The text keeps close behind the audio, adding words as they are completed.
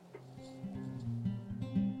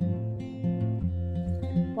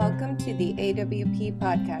Welcome to the AWP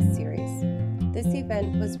podcast series. This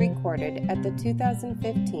event was recorded at the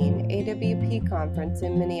 2015 AWP conference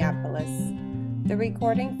in Minneapolis. The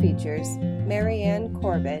recording features Marianne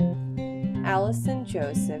Corbett, Allison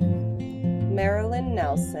Joseph, Marilyn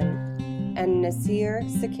Nelson, and Nasir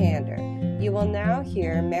Sikander. You will now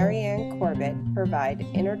hear Marianne Corbett provide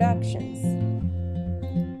introductions.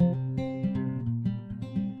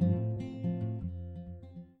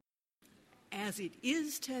 As it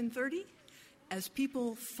is 10:30, as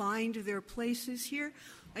people find their places here,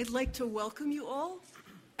 I'd like to welcome you all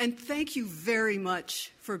and thank you very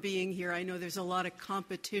much for being here. I know there's a lot of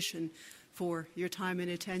competition for your time and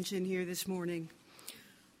attention here this morning.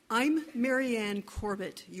 I'm Marianne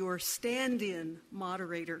Corbett, your stand-in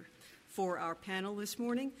moderator for our panel this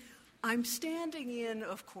morning. I'm standing in,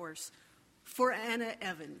 of course, for Anna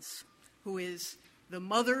Evans, who is the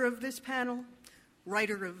mother of this panel,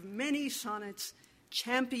 writer of many sonnets,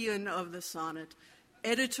 champion of the sonnet,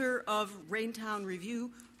 editor of Raintown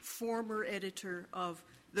Review, former editor of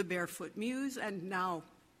the Barefoot Muse, and now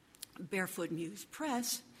Barefoot Muse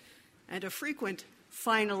Press, and a frequent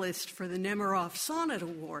finalist for the Nemiroff Sonnet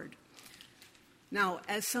Award. Now,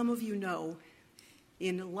 as some of you know,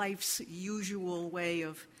 in life's usual way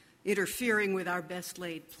of interfering with our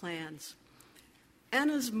best-laid plans,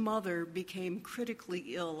 Anna's mother became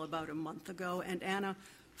critically ill about a month ago, and Anna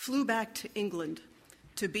flew back to England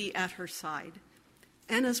to be at her side.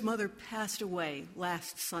 Anna's mother passed away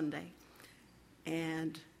last Sunday,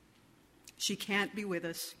 and she can't be with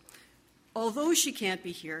us. Although she can't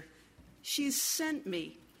be here, she's sent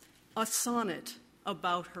me a sonnet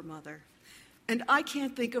about her mother, and I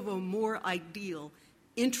can't think of a more ideal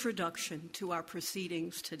introduction to our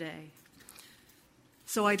proceedings today.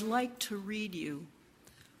 So I'd like to read you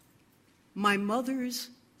my mother's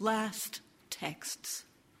last texts.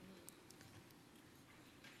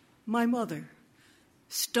 My mother,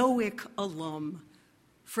 stoic alum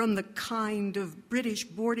from the kind of British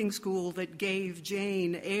boarding school that gave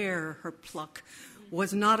Jane Eyre her pluck,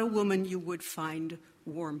 was not a woman you would find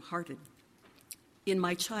warm-hearted. In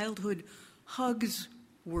my childhood, hugs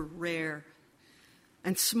were rare,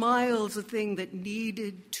 and smiles a thing that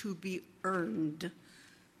needed to be earned.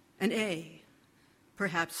 An A,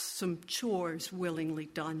 perhaps some chores willingly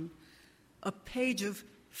done, a page of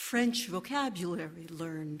French vocabulary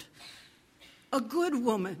learned. A good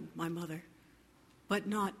woman, my mother, but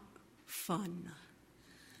not fun.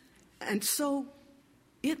 And so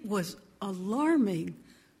it was alarming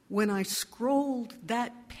when I scrolled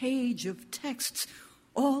that page of texts,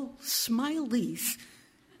 all smileys,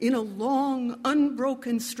 in a long,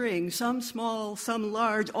 unbroken string, some small, some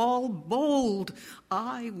large, all bold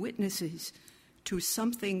eyewitnesses to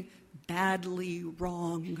something badly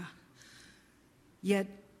wrong. Yet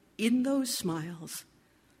in those smiles,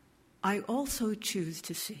 I also choose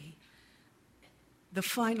to see the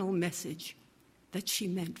final message that she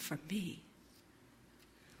meant for me.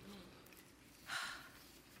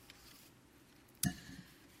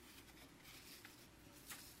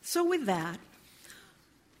 So with that,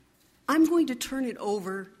 I'm going to turn it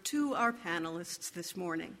over to our panelists this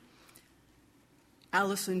morning.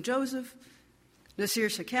 Allison Joseph, Nasir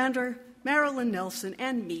Sikander, Marilyn Nelson,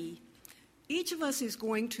 and me. Each of us is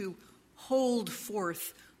going to hold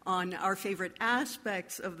forth on our favorite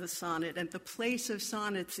aspects of the sonnet and the place of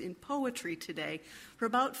sonnets in poetry today for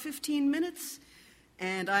about 15 minutes.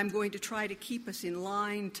 And I'm going to try to keep us in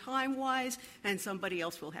line time-wise, and somebody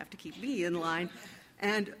else will have to keep me in line.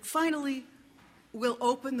 And finally, we'll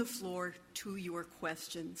open the floor to your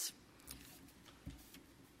questions.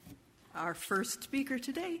 Our first speaker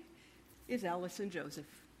today is Allison Joseph.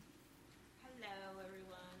 Hello,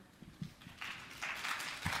 everyone.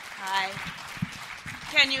 Hi.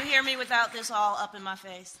 Can you hear me without this all up in my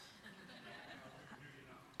face?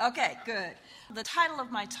 Okay, good. The title of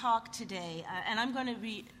my talk today, and I'm going to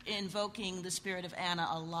be invoking the spirit of Anna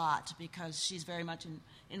a lot because she's very much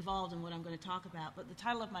involved in what I'm going to talk about, but the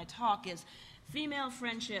title of my talk is Female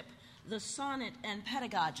Friendship, the Sonnet and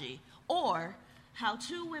Pedagogy, or How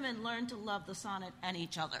Two Women Learn to Love the Sonnet and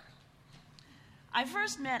Each Other. I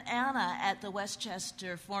first met Anna at the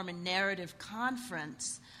Westchester Form and Narrative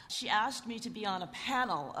Conference. She asked me to be on a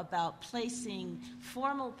panel about placing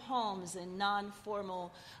formal poems in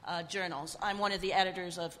non-formal journals. I'm one of the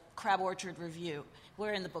editors of Crab Orchard Review.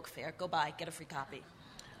 We're in the book fair. Go by, get a free copy.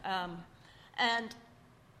 And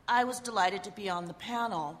I was delighted to be on the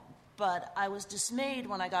panel, but I was dismayed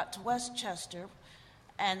when I got to Westchester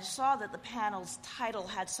and saw that the panel's title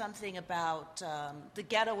had something about the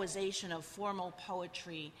ghettoization of formal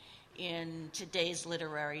poetry in today's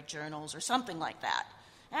literary journals or something like that.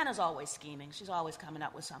 Anna's always scheming. She's always coming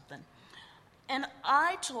up with something. And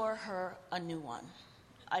I tore her a new one.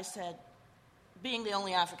 I said, being the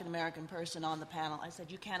only African-American person on the panel, I said,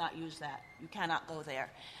 you cannot use that. You cannot go there.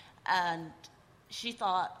 And she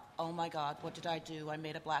thought, oh my God, what did I do? I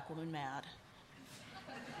made a black woman mad.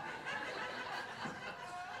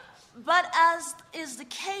 But as is the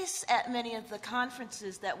case at many of the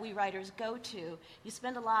conferences that we writers go to, you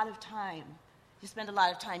spend a lot of time. You spend a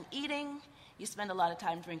lot of time eating. You spend a lot of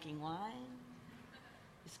time drinking wine.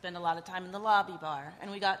 You spend a lot of time in the lobby bar. And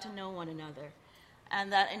we got to know one another.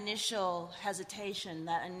 And that initial hesitation,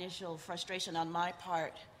 that initial frustration on my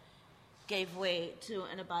part gave way to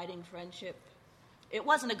an abiding friendship. It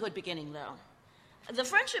wasn't a good beginning, though. The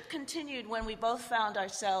friendship continued when we both found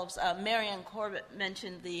ourselves, Marianne Corbett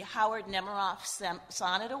mentioned the Howard Nemeroff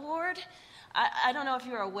Sonnet Award. I don't know if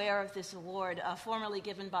you're aware of this award, formerly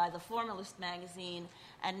given by the Formalist magazine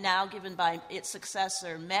and now given by its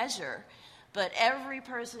successor, Measure. But every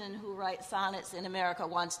person who writes sonnets in America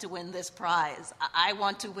wants to win this prize. I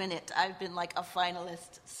want to win it. I've been like a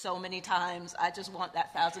finalist so many times. I just want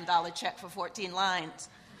that $1,000 check for 14 lines.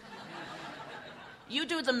 You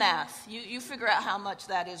do the math. You figure out how much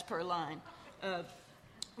that is per line.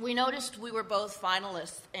 We noticed we were both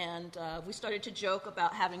finalists, and we started to joke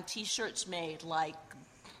about having T-shirts made like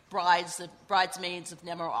bridesmaids of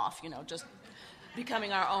Nemeroff, just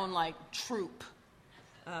becoming our own like troupe.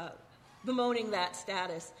 Bemoaning that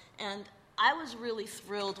status. And I was really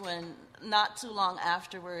thrilled when, not too long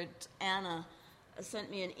afterward, Anna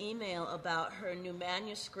sent me an email about her new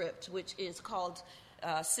manuscript, which is called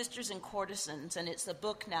Sisters and Courtesans, and it's a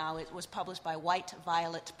book now. It was published by White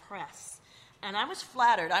Violet Press. And I was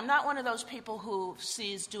flattered. I'm not one of those people who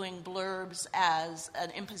sees doing blurbs as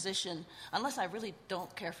an imposition, unless I really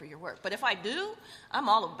don't care for your work. But if I do, I'm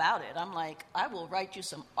all about it. I'm like, I will write you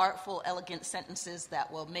some artful, elegant sentences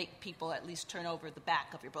that will make people at least turn over the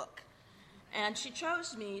back of your book. And she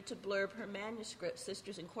chose me to blurb her manuscript,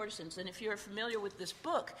 Sisters and Courtesans. And if you're familiar with this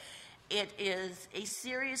book, it is a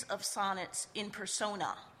series of sonnets in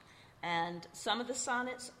persona. And some of the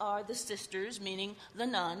sonnets are the sisters, meaning the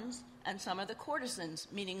nuns, and some are the courtesans,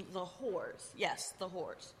 meaning the whores. Yes, the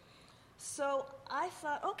whores. So I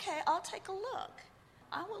thought, okay, I'll take a look.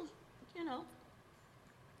 I will,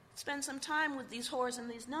 spend some time with these whores and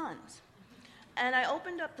these nuns. And I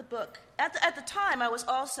opened up the book. At the time, I was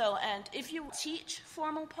also, and if you teach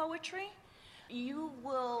formal poetry, you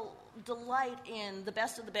will delight in The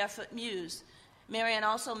Best of the Barefoot Muse. Marianne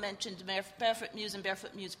also mentioned Barefoot Muse and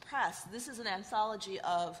Barefoot Muse Press. This is an anthology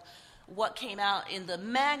of what came out in the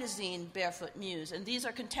magazine Barefoot Muse, and these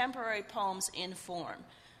are contemporary poems in form.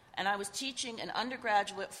 And I was teaching an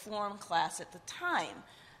undergraduate form class at the time,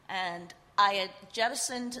 and I had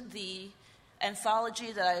jettisoned the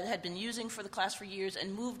anthology that I had been using for the class for years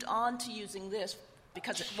and moved on to using this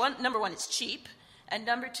because, number one, it's cheap, and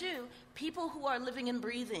number two, people who are living and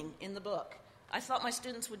breathing in the book. I thought my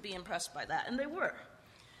students would be impressed by that, and they were.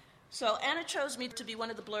 So Anna chose me to be one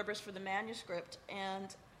of the blurbers for the manuscript,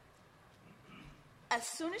 and as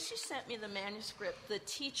soon as she sent me the manuscript, the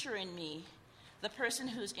teacher in me, the person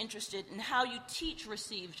who's interested in how you teach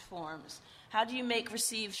received forms, how do you make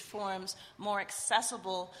received forms more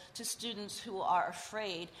accessible to students who are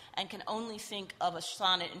afraid and can only think of a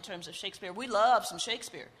sonnet in terms of Shakespeare. We love some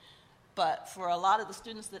Shakespeare, but for a lot of the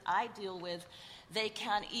students that I deal with, they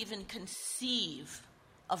can't even conceive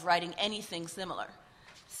of writing anything similar.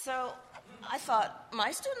 So I thought,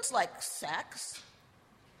 my students like sex.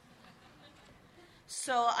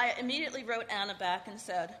 So I immediately wrote Anna back and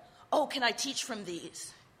said, oh, can I teach from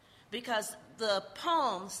these? Because the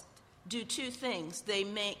poems do two things. They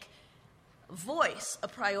make voice a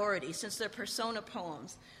priority, since they're persona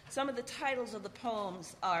poems. Some of the titles of the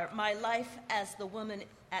poems are My Life as the Woman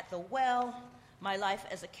at the Well, My Life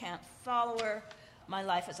as a Camp Follower, My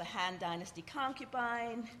Life as a Han Dynasty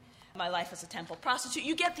Concubine, My Life as a Temple Prostitute.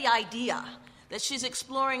 You get the idea that she's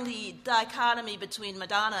exploring the dichotomy between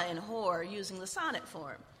Madonna and whore using the sonnet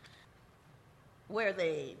form, where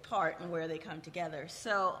they part and where they come together.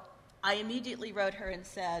 So I immediately wrote her and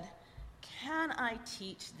said, can I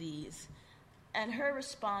teach these? And her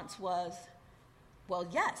response was, well,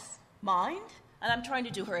 yes. Mind? And I'm trying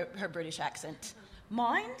to do her British accent.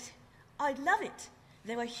 Mind? I love it.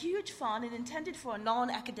 They were huge fun and intended for a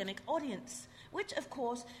non-academic audience, which, of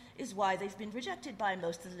course, is why they've been rejected by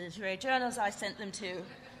most of the literary journals I sent them to.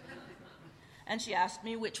 And she asked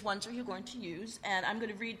me, which ones are you going to use? And I'm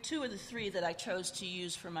going to read two of the three that I chose to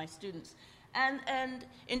use for my students. And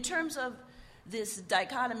in terms of this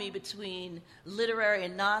dichotomy between literary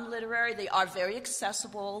and non-literary. They are very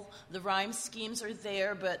accessible. The rhyme schemes are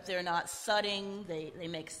there, but they're not thudding. They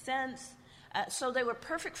make sense. So they were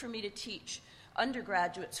perfect for me to teach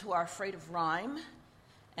undergraduates who are afraid of rhyme.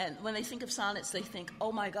 And when they think of sonnets, they think,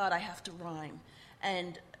 oh my God, I have to rhyme.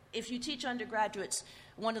 And if you teach undergraduates,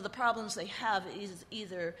 one of the problems they have is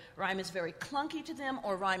either rhyme is very clunky to them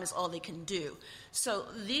or rhyme is all they can do. So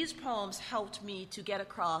these poems helped me to get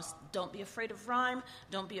across, don't be afraid of rhyme,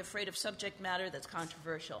 don't be afraid of subject matter that's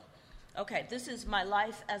controversial. Okay, this is my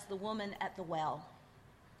life as the woman at the well.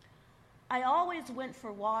 I always went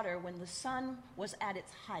for water when the sun was at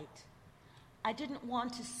its height. I didn't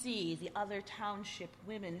want to see the other township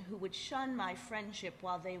women who would shun my friendship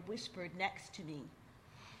while they whispered next to me.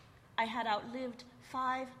 I had outlived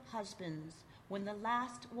 5 husbands. When the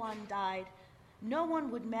last one died, no one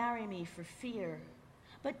would marry me for fear.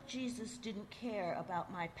 But Jesus didn't care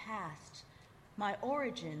about my past, my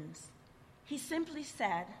origins. He simply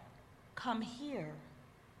said, "Come here,"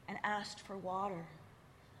 and asked for water.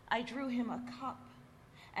 I drew him a cup,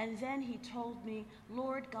 and then he told me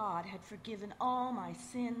Lord God had forgiven all my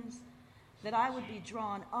sins, that I would be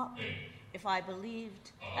drawn up, if I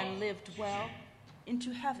believed and lived well,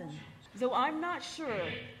 into heaven. Though I'm not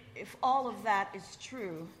sure if all of that is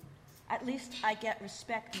true, at least I get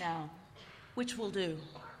respect now, which will do.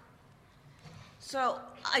 So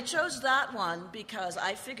I chose that one because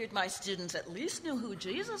I figured my students at least knew who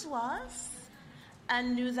Jesus was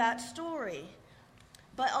and knew that story.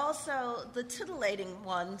 But also the titillating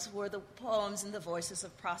ones were the poems in the voices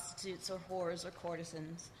of prostitutes or whores or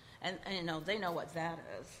courtesans. And they know what that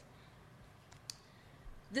is.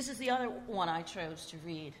 This is the other one I chose to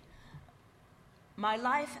read. My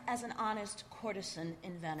life as an honest courtesan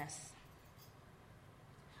in Venice.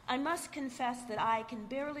 I must confess that I can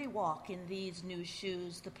barely walk in these new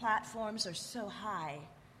shoes. The platforms are so high.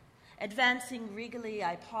 Advancing regally,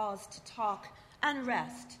 I pause to talk and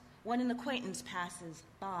rest when an acquaintance passes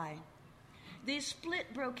by. These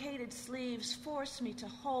split brocaded sleeves force me to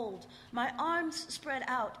hold, my arms spread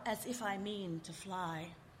out as if I mean to fly.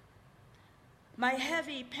 My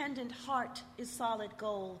heavy pendant heart is solid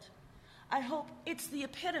gold. I hope it's the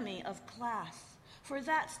epitome of class, for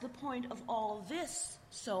that's the point of all this,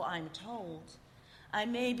 so I'm told. I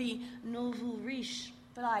may be nouveau riche,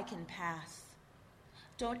 but I can pass.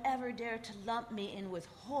 Don't ever dare to lump me in with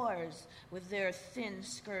whores with their thin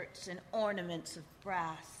skirts and ornaments of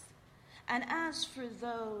brass. And as for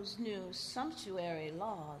those new sumptuary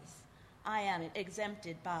laws, I am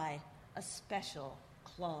exempted by a special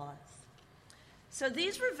clause. So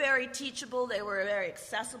these were very teachable. They were very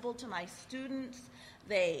accessible to my students.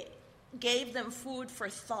 They gave them food for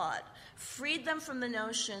thought, freed them from the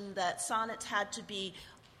notion that sonnets had to be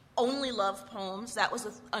only love poems. That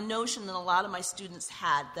was a notion that a lot of my students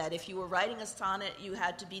had, that if you were writing a sonnet, you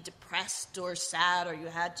had to be depressed or sad, or you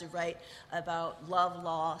had to write about love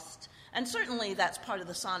lost. And certainly that's part of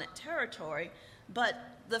the sonnet territory, but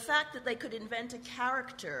the fact that they could invent a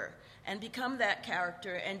character and become that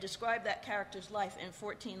character and describe that character's life in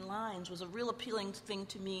 14 lines was a real appealing thing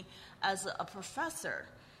to me as a professor.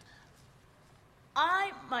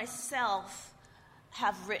 I myself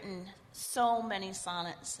have written so many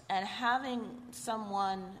sonnets, and having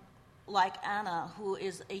someone like Anna, who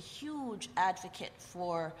is a huge advocate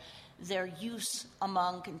for their use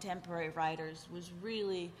among contemporary writers, was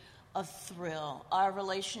really a thrill. Our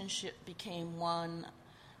relationship became one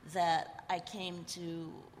that I came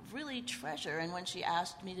to really treasure, and when she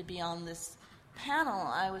asked me to be on this panel,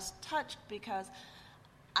 I was touched because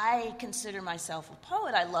I consider myself a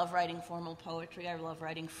poet. I love writing formal poetry. I love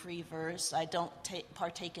writing free verse. I don't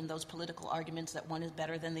partake in those political arguments that one is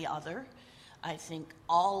better than the other. I think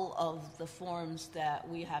all of the forms that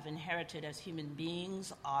we have inherited as human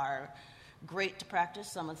beings are great to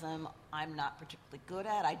practice. Some of them I'm not particularly good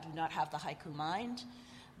at. I do not have the haiku mind.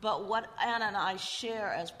 But what Anna and I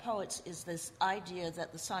share as poets is this idea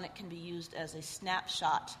that the sonnet can be used as a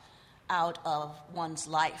snapshot out of one's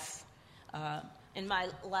life. In my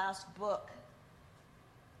last book,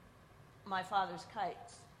 My Father's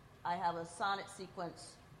Kites, I have a sonnet sequence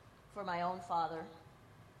for my own father,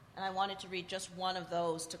 and I wanted to read just one of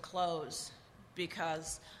those to close,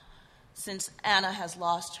 because since Anna has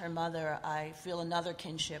lost her mother, I feel another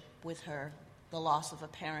kinship with her, the loss of a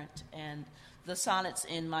parent, and the sonnets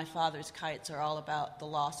in My Father's Kites are all about the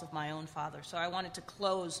loss of my own father. So I wanted to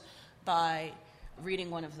close by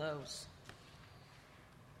reading one of those.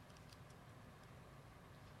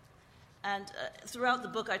 And throughout the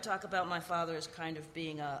book, I talk about my father as kind of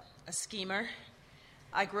being a schemer.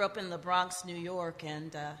 I grew up in the Bronx, New York,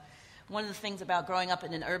 and One of the things about growing up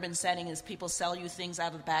in an urban setting is people sell you things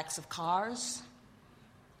out of the backs of cars.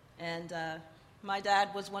 And my dad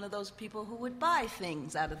was one of those people who would buy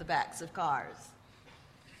things out of the backs of cars.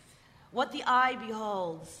 What the eye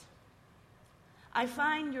beholds. I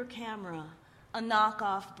find your camera a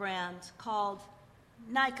knockoff brand called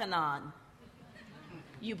Nikonon.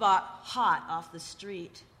 You bought hot off the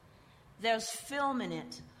street. There's film in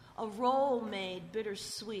it, a role made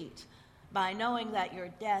bittersweet by knowing that your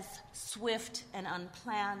death, swift and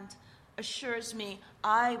unplanned, assures me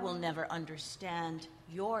I will never understand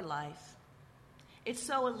your life. It's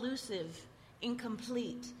so elusive,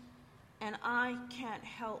 incomplete, and I can't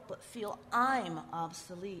help but feel I'm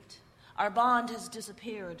obsolete. Our bond has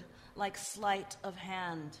disappeared like sleight of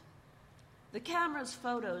hand. The camera's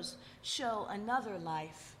photos show another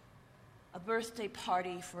life, a birthday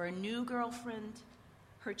party for a new girlfriend,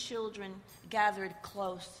 her children gathered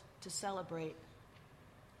close to celebrate.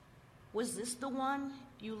 Was this the one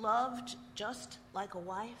you loved just like a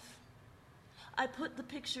wife? I put the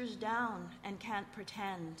pictures down and can't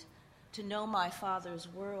pretend to know my father's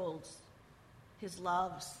worlds, his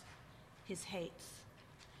loves, his hates.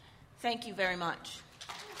 Thank you very much.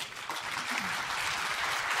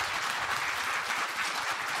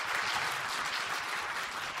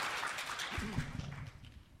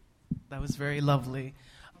 That was very lovely.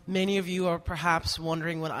 Many of you are perhaps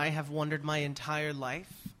wondering what I have wondered my entire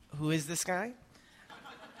life. Who is this guy?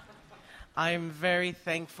 I am very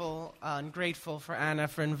thankful and grateful for Anna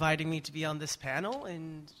for inviting me to be on this panel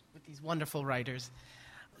and with these wonderful writers.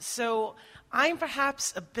 So I'm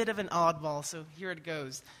perhaps a bit of an oddball, so here it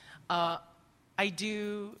goes. I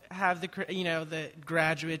do have the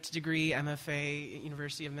graduate degree, MFA,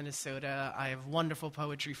 University of Minnesota. I have wonderful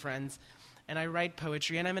poetry friends. And I write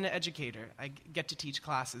poetry, and I'm an educator. I get to teach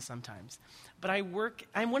classes sometimes. But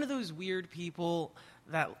I'm one of those weird people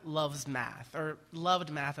that loves math, or loved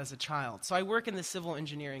math as a child. So I work in the civil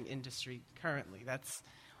engineering industry currently. That's,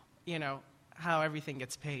 how everything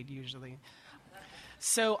gets paid usually.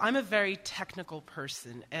 So I'm a very technical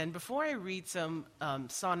person. And before I read some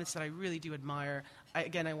sonnets that I really do admire,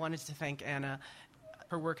 I wanted to thank Anna.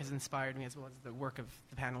 Her work has inspired me, as well as the work of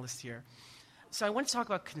the panelists here. So I want to talk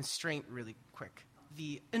about constraint really quick,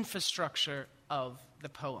 the infrastructure of the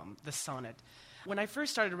poem, the sonnet. When I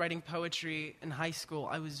first started writing poetry in high school,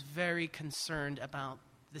 I was very concerned about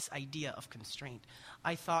this idea of constraint.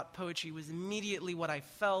 I thought poetry was immediately what I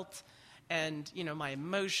felt, and my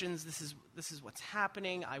emotions. This is what's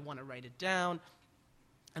happening. I want to write it down.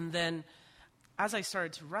 And then, as I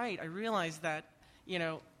started to write, I realized that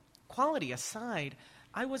quality aside,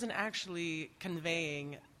 I wasn't actually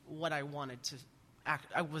conveying what I wanted to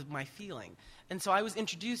was my feeling. And so I was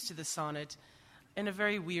introduced to the sonnet in a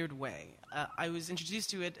very weird way. I was introduced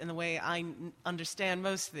to it in the way I understand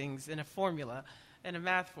most things, in a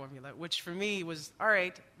math formula, which for me was, all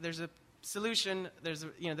right, there's a solution,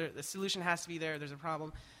 the solution has to be there, there's a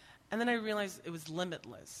problem. And then I realized it was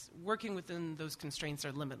limitless. Working within those constraints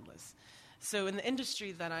are limitless. So in the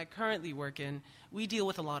industry that I currently work in, we deal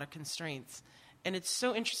with a lot of constraints. And it's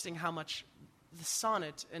so interesting how much the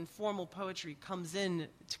sonnet and formal poetry comes in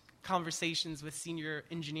to conversations with senior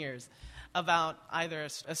engineers about either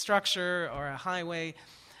a structure or a highway,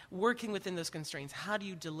 working within those constraints. How do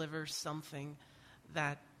you deliver something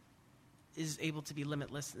that is able to be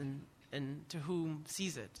limitless and to whom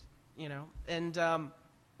sees it, And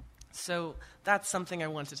so that's something I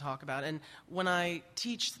want to talk about. And when I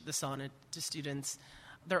teach the sonnet to students,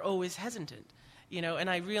 they're always hesitant, and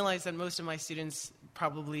I realize that most of my students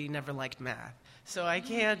probably never liked math. So I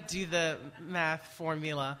can't do the math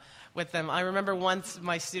formula with them. I remember once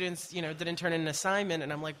my students, didn't turn in an assignment,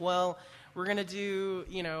 and I'm like, well, we're going to do,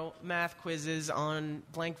 math quizzes on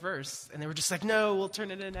blank verse. And they were just like, no, we'll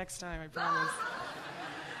turn it in next time, I promise.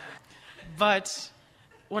 But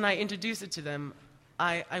when I introduce it to them,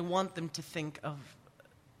 I want them to think of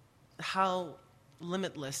how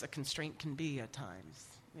limitless a constraint can be at times,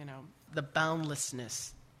 the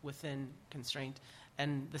boundlessness within constraint.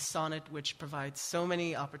 And the sonnet, which provides so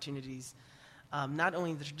many opportunities, not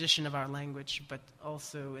only in the tradition of our language, but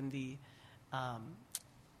also in the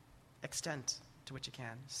extent to which it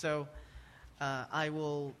can. So I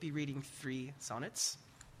will be reading 3 sonnets.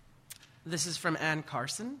 This is from Anne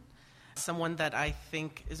Carson, someone that I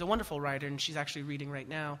think is a wonderful writer, and she's actually reading right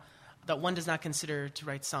now, that one does not consider to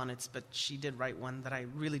write sonnets, but she did write one that I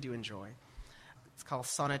really do enjoy. It's called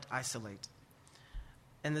Sonnet Isolate.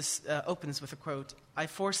 And this opens with a quote, "I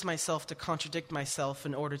force myself to contradict myself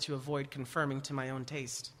in order to avoid conforming to my own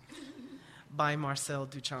taste." By Marcel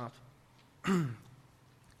Duchamp.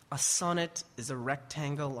 A sonnet is a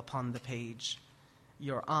rectangle upon the page.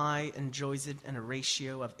 Your eye enjoys it in a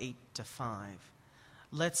ratio of 8 to 5.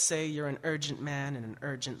 Let's say you're an urgent man in an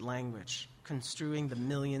urgent language, construing the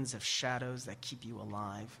millions of shadows that keep you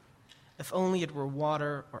alive. If only it were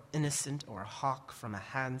water or innocent or a hawk from a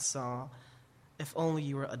handsaw. If only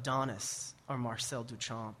you were Adonis or Marcel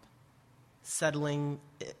Duchamp. Settling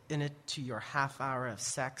in it to your half hour of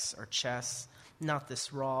sex or chess, not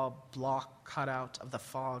this raw block cut out of the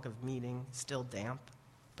fog of meaning, still damp.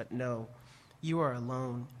 But no, you are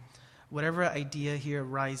alone. Whatever idea here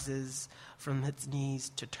rises from its knees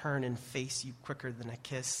to turn and face you quicker than a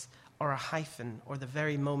kiss, or a hyphen, or the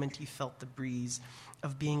very moment you felt the breeze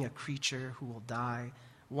of being a creature who will die,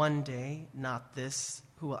 one day, not this,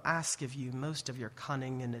 who will ask of you most of your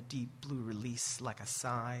cunning in a deep blue release like a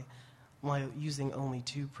sigh, while using only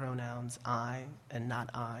 2 pronouns, I and not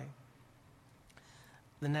I.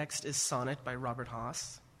 The next is Sonnet by Robert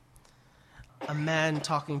Haas. A man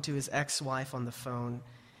talking to his ex-wife on the phone.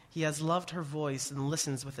 He has loved her voice and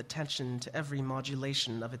listens with attention to every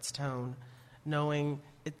modulation of its tone, knowing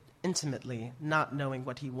it intimately, not knowing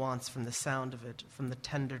what he wants from the sound of it, from the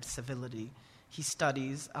tender civility. He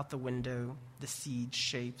studies, out the window, the seed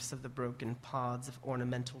shapes of the broken pods of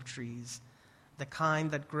ornamental trees, the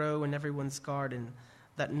kind that grow in everyone's garden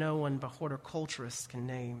that no one but horticulturists can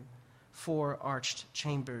name. 4 arched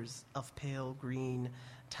chambers of pale green,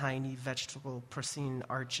 tiny vegetable porcine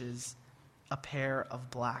arches, a pair of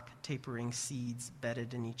black tapering seeds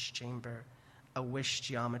bedded in each chamber, a wish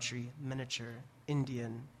geometry, miniature,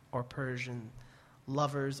 Indian or Persian,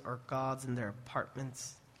 lovers or gods in their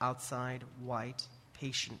apartments, outside white,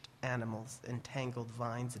 patient animals, entangled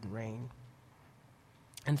vines in rain.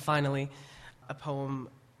 And finally, a poem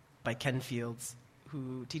by Ken Fields,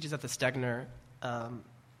 who teaches at the Stegner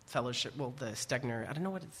Fellowship, the Stegner, I don't know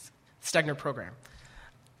what it's, Stegner program.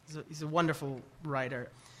 He's a wonderful writer.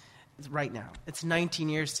 Right now, it's 19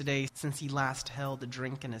 years today since he last held a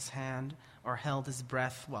drink in his hand or held his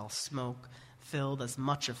breath while smoke filled as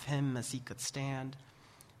much of him as he could stand,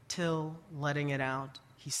 till, letting it out,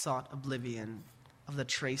 he sought oblivion of the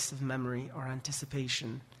trace of memory or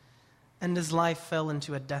anticipation, and his life fell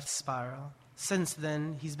into a death spiral. Since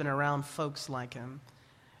then, he's been around folks like him.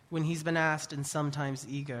 When he's been asked and sometimes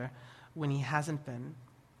eager, when he hasn't been,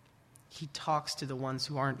 he talks to the ones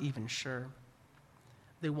who aren't even sure.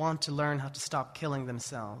 They want to learn how to stop killing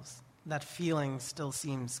themselves. That feeling still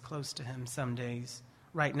seems close to him some days.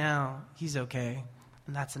 Right now, he's okay,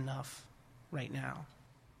 and that's enough right now.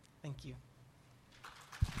 Thank you.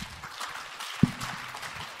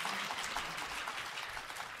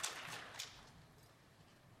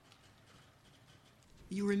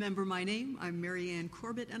 You remember my name. I'm Mary Ann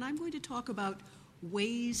Corbett, and I'm going to talk about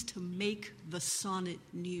ways to make the sonnet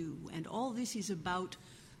new. And all this is about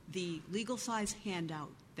the legal size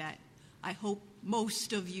handout that I hope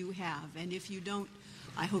most of you have. And if you don't,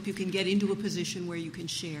 I hope you can get into a position where you can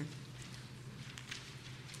share.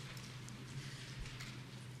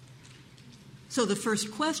 So the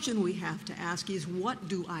first question we have to ask is, what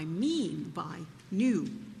do I mean by new?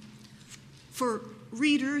 For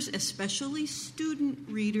readers, especially student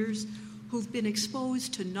readers who've been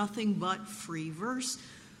exposed to nothing but free verse,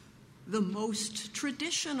 the most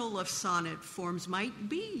traditional of sonnet forms might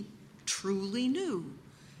be truly new,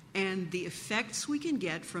 and the effects we can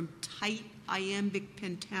get from tight iambic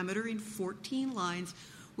pentameter in 14 lines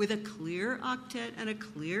with a clear octet and a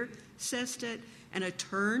clear sestet and a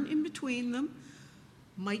turn in between them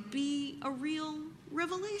might be a real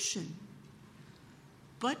revelation.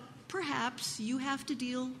 But perhaps you have to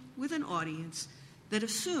deal with an audience that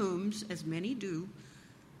assumes, as many do,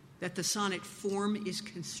 that the sonnet form is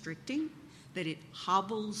constricting, that it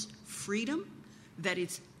hobbles freedom, that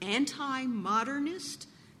it's anti-modernist,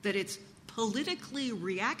 that it's politically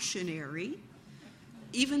reactionary,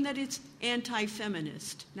 even that it's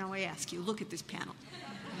anti-feminist. Now I ask you, look at this panel.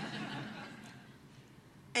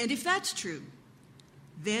 And if that's true,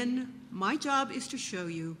 then my job is to show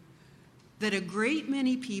you that a great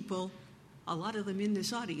many people, a lot of them in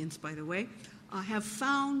this audience, by the way, have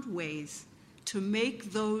found ways to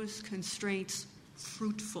make those constraints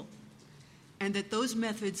fruitful, and that those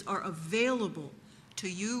methods are available to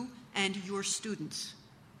you and your students.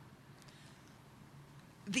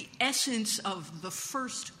 The essence of the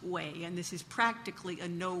first way, and this is practically a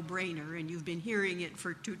no-brainer, and you've been hearing it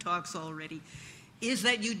for 2 talks already, is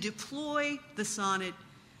that you deploy the sonnet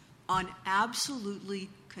on absolutely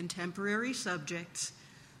contemporary subjects,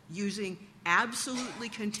 using absolutely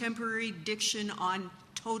contemporary diction on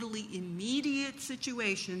totally immediate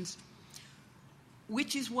situations,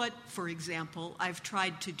 which is what, for example, I've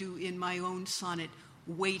tried to do in my own sonnet,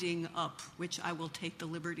 Waiting Up, which I will take the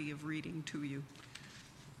liberty of reading to you.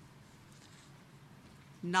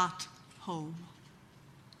 not home.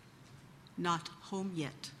 Not home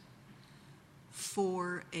yet.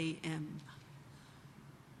 4 a.m.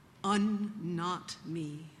 Unknot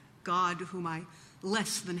me, God whom I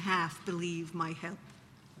less than half believe my help.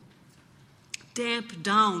 Damp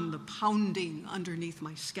down the pounding underneath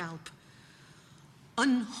my scalp.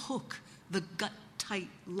 Unhook the gut-tight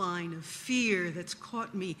line of fear that's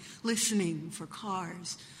caught me listening for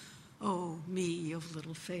cars. Oh, me of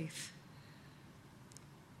little faith.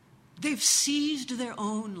 They've seized their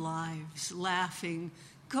own lives, laughing,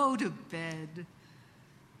 go to bed.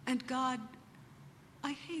 And God,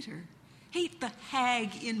 I hate her. Hate the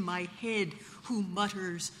hag in my head who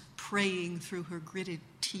mutters, praying through her gritted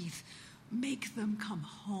teeth, make them come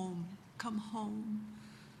home, come home.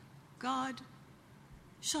 God,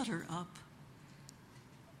 shut her up.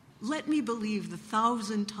 Let me believe the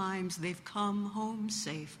 1,000 times they've come home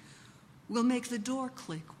safe will make the door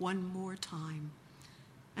click one more time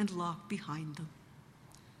and lock behind them.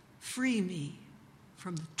 Free me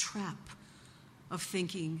from the trap of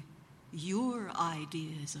thinking your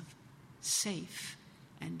ideas of safe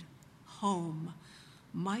and home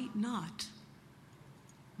might not,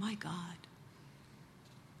 my God,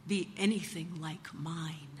 be anything like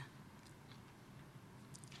mine.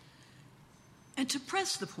 And to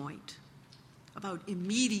press the point about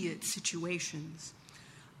immediate situations,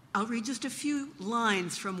 I'll read just a few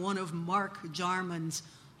lines from one of Mark Jarman's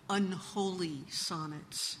unholy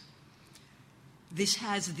sonnets. This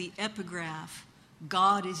has the epigraph,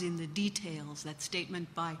 God is in the details, that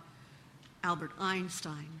statement by Albert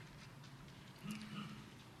Einstein.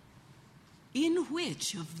 In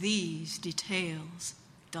which of these details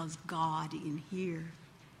does God inhere?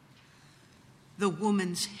 The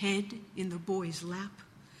woman's head in the boy's lap,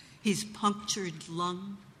 his punctured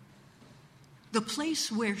lung, the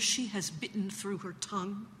place where she has bitten through her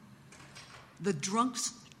tongue, the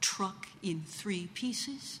drunk's truck in 3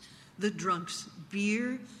 pieces, the drunk's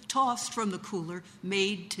beer tossed from the cooler,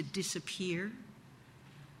 made to disappear,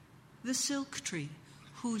 the silk tree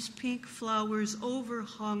whose pink flowers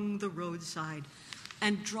overhung the roadside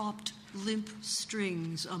and dropped limp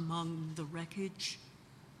strings among the wreckage,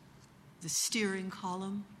 the steering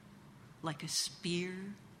column like a spear.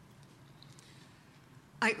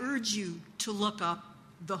 I urge you to look up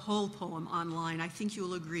the whole poem online. I think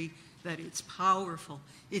you'll agree that it's powerful,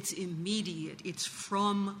 it's immediate, it's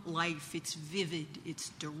from life, it's vivid, it's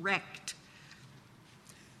direct.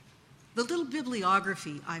 The little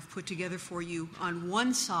bibliography I've put together for you on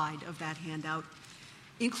one side of that handout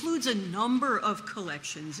includes a number of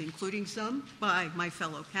collections, including some by my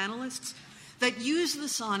fellow panelists, that use the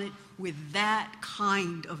sonnet with that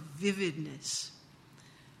kind of vividness.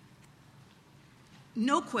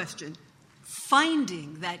 No question,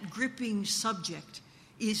 finding that gripping subject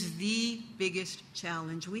is the biggest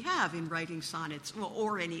challenge we have in writing sonnets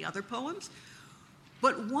or any other poems.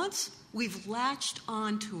 But once we've latched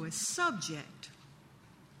onto a subject,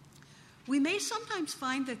 we may sometimes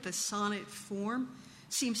find that the sonnet form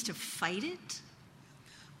seems to fight it.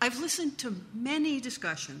 I've listened to many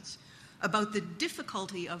discussions about the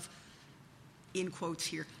difficulty of, in quotes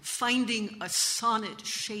here, finding a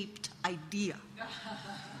sonnet-shaped idea.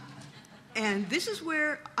 And this is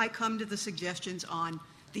where I come to the suggestions on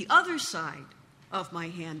the other side of my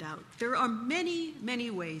handout. There are many, many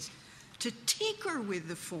ways to tinker with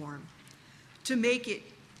the form to make it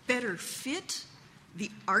better fit the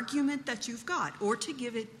argument that you've got, or to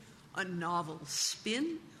give it a novel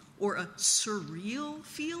spin, or a surreal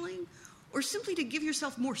feeling, or simply to give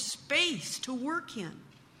yourself more space to work in.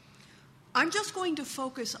 I'm just going to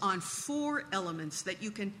focus on 4 elements that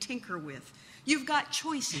you can tinker with. You've got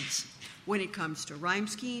choices when it comes to rhyme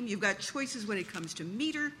scheme. You've got choices when it comes to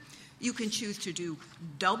meter. You can choose to do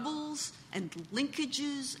doubles and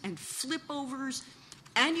linkages and flip overs,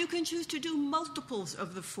 and you can choose to do multiples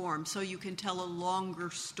of the form so you can tell a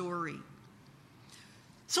longer story.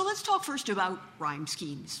 So let's talk first about rhyme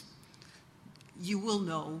schemes. You will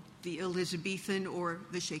know the Elizabethan or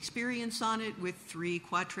the Shakespearean sonnet with 3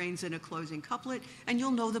 quatrains and a closing couplet, and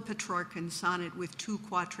you'll know the Petrarchan sonnet with 2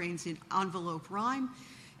 quatrains in envelope rhyme,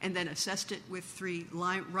 and then a sestet with 3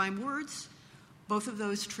 rhyme words. Both of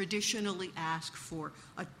those traditionally ask for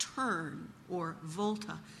a turn or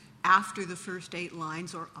volta after the first 8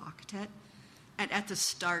 lines or octet, and at the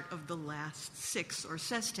start of the last 6 or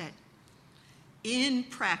sestet. In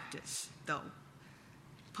practice, though,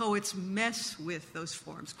 poets mess with those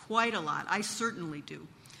forms quite a lot. I certainly do.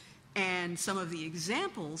 And some of the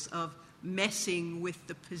examples of messing with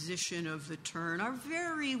the position of the turn are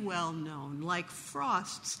very well known, like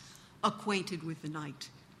Frost's Acquainted with the Night.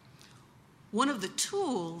 One of the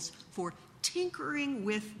tools for tinkering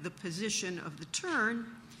with the position of the turn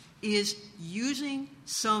is using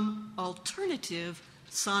some alternative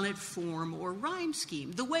sonnet form or rhyme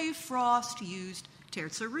scheme, the way Frost used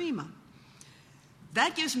terza rima.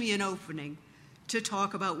 That gives me an opening to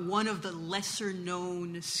talk about one of the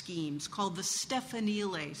lesser-known schemes called the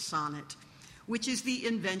Stefanile sonnet, which is the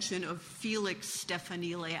invention of Felix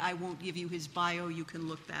Stefanile. I won't give you his bio, you can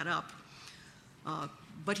look that up.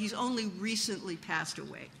 But he's only recently passed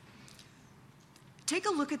away. Take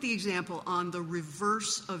a look at the example on the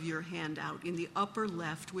reverse of your handout in the upper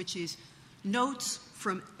left, which is Notes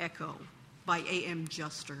from Echo by A.M.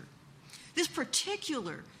 Juster. This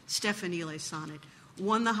particular Stefanile sonnet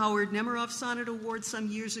won the Howard Nemeroff Sonnet Award some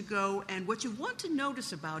years ago, and what you want to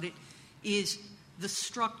notice about it is the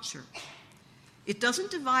structure. It doesn't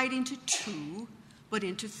divide into two, but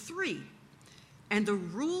into three. And the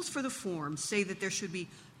rules for the form say that there should be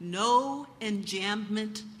no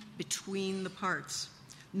enjambment between the parts,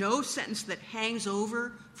 no sentence that hangs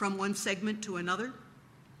over from one segment to another.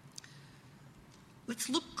 Let's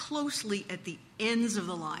look closely at the ends of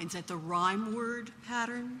the lines, at the rhyme word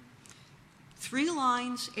pattern. 3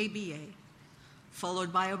 lines ABA,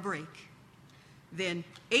 followed by a break. Then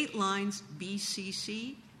 8 lines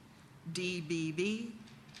BCC, DBB,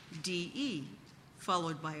 DE,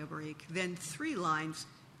 followed by a break. Then 3 lines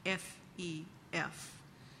FEF.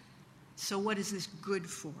 So what is this good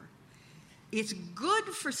for? It's good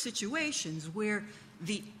for situations where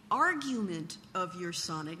the argument of your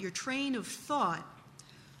sonnet, your train of thought,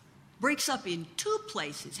 breaks up in 2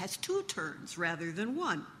 places, has 2 turns rather than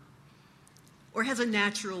 1, or has a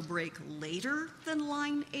natural break later than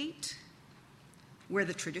line 8, where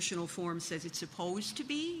the traditional form says it's supposed to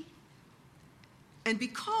be. And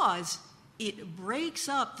because it breaks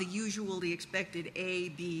up the usually expected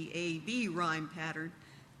A-B rhyme pattern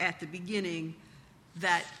at the beginning,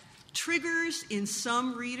 that triggers in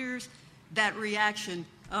some readers that reaction,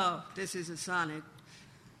 oh, this is a sonnet.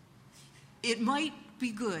 It might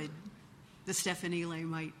be good, the Stefanile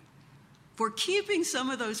might, for keeping some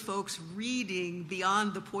of those folks reading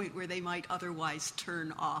beyond the point where they might otherwise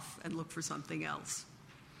turn off and look for something else.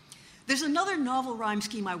 There's another novel rhyme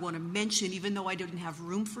scheme I want to mention, even though I didn't have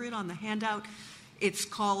room for it on the handout. It's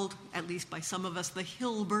called, at least by some of us, the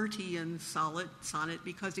Hilbertian sonnet,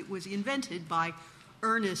 because it was invented by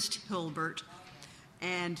Ernest Hilbert.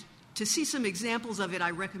 And to see some examples of it,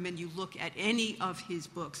 I recommend you look at any of his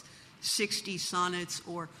books, 60 Sonnets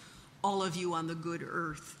or All of You on the Good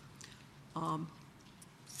Earth.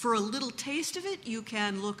 For a little taste of it, you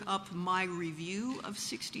can look up my review of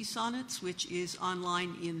 60 Sonnets, which is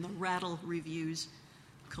online in the Rattle Reviews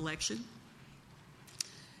collection.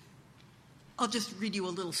 I'll just read you a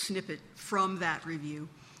little snippet from that review.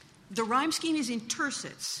 The rhyme scheme is in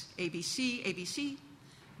tercets, ABC, ABC,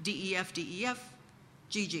 DEF, DEF,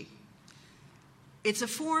 GG. It's a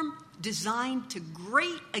form designed to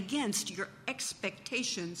grate against your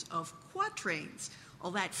expectations of quatrains,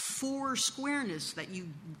 all that 4 squareness that you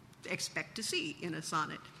expect to see in a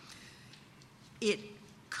sonnet. It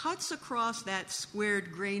cuts across that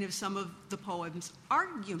squared grain of some of the poem's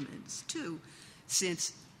arguments, too,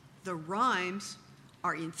 since the rhymes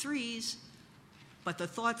are in 3s, but the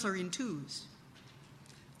thoughts are in 2s.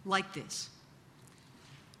 Like this.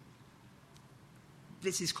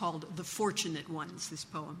 This is called The Fortunate Ones, this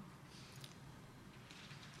poem.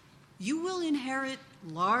 You will inherit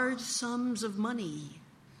large sums of money,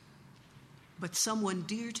 but someone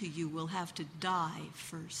dear to you will have to die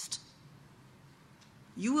first.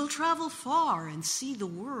 You will travel far and see the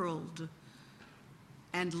world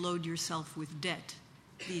and load yourself with debt.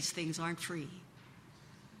 These things aren't free.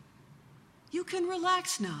 You can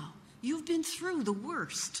relax now. You've been through the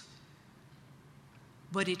worst.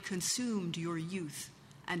 But it consumed your youth,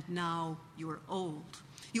 and now you're old.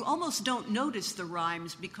 You almost don't notice the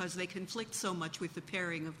rhymes because they conflict so much with the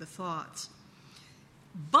pairing of the thoughts.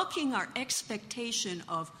 Bucking our expectation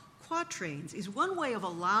of quatrains is one way of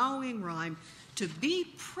allowing rhyme to be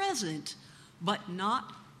present but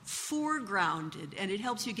not foregrounded, and it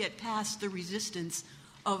helps you get past the resistance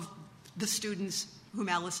of the students whom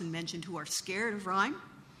Allison mentioned who are scared of rhyme.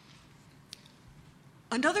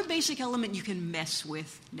 Another basic element you can mess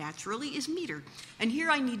with, naturally, is meter. And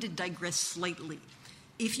here I need to digress slightly.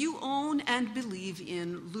 If you own and believe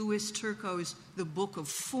in Louis Turcot's The Book of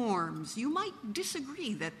Forms, you might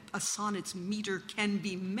disagree that a sonnet's meter can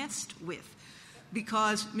be messed with,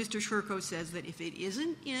 because Mr. Turcot says that if it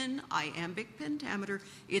isn't in iambic pentameter,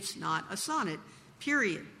 it's not a sonnet,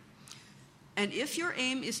 period. And if your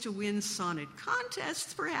aim is to win sonnet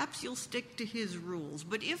contests, perhaps you'll stick to his rules.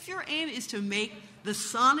 But if your aim is to make the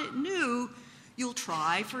sonnet new, you'll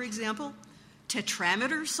try, for example,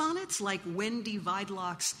 tetrameter sonnets like Wendy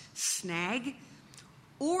Vidlock's Snag,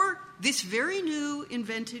 or this very new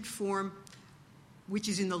invented form, which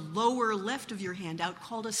is in the lower left of your handout,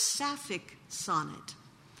 called a sapphic sonnet.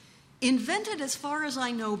 Invented, as far as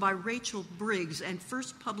I know, by Rachel Briggs and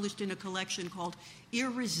first published in a collection called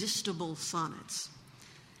Irresistible Sonnets.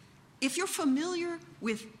 If you're familiar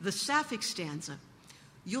with the sapphic stanza,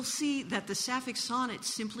 you'll see that the sapphic sonnet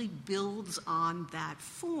simply builds on that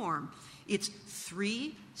form. It's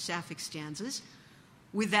 3 sapphic stanzas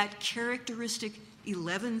with that characteristic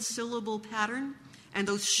 11-syllable pattern and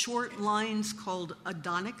those short lines called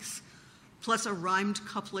adonics, plus a rhymed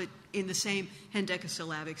couplet in the same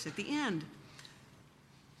hendecasyllabics at the end.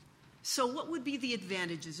 So what would be the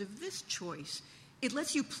advantages of this choice? It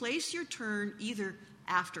lets you place your turn either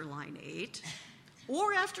after line 8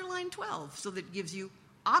 or after line 12, so that it gives you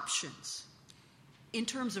options. In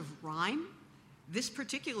terms of rhyme, this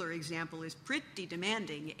particular example is pretty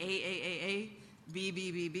demanding. A, A, A, A, B,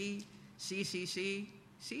 B, B, B, C, C, C,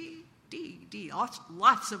 C, D, D.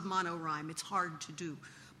 Lots of mono-rhyme. It's hard to do.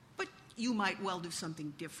 But you might well do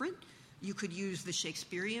something different. You could use the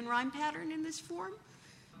Shakespearean rhyme pattern in this form.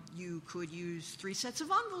 You could use 3 sets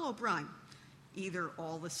of envelope rhyme, either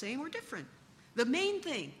all the same or different. The main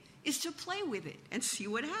thing is to play with it and see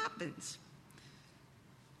what happens.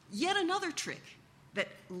 Yet another trick that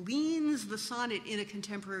leans the sonnet in a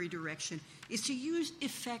contemporary direction is to use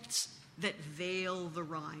effects that veil the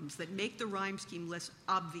rhymes, that make the rhyme scheme less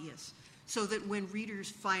obvious, so that when readers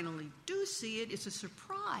finally do see it, it's a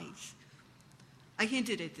surprise. I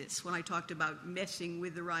hinted at this when I talked about messing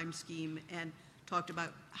with the rhyme scheme and talked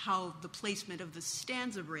about how the placement of the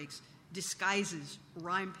stanza breaks disguises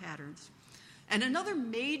rhyme patterns. And another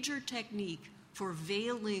major technique for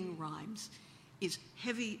veiling rhymes is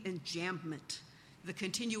heavy enjambment, the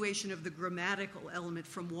continuation of the grammatical element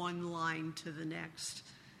from one line to the next,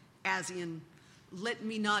 as in, let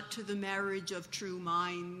me not to the marriage of true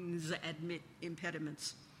minds admit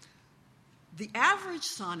impediments. The average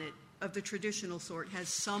sonnet of the traditional sort has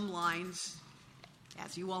some lines,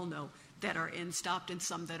 as you all know, that are end-stopped and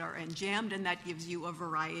some that are enjambed, and that gives you a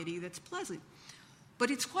variety that's pleasant. But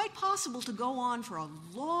it's quite possible to go on for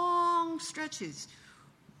long stretches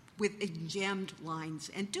with enjambed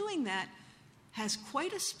lines, and doing that has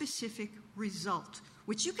quite a specific result,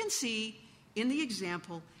 which you can see in the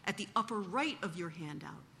example at the upper right of your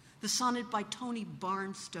handout, the sonnet by Tony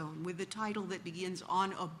Barnstone with the title that begins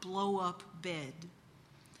On a Blow-Up Bed.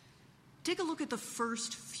 Take a look at the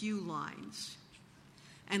first few lines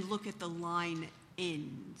and look at the line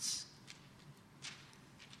ends.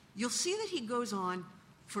 You'll see that he goes on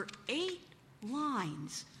for 8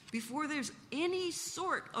 lines before there's any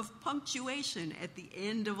sort of punctuation at the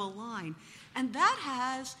end of a line. And that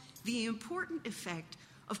has the important effect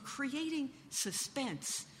of creating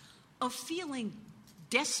suspense, of feeling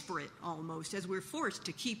desperate almost as we're forced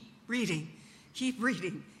to keep reading, keep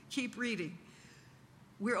reading, keep reading.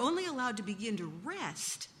 We're only allowed to begin to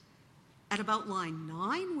rest at about line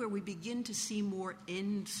 9, where we begin to see more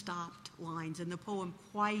end-stopped lines and the poem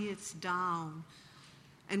quiets down,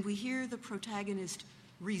 and we hear the protagonist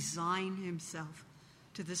resign himself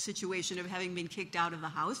to the situation of having been kicked out of the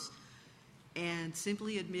house and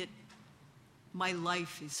simply admit, my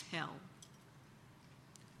life is hell.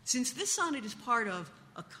 Since this sonnet is part of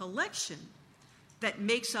a collection that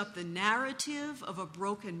makes up the narrative of a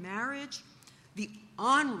broken marriage, the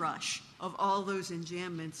onrush of all those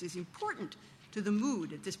enjambments is important to the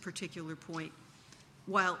mood at this particular point,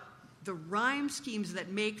 while the rhyme schemes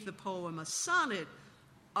that make the poem a sonnet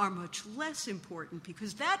are much less important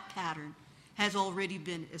because that pattern has already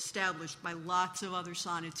been established by lots of other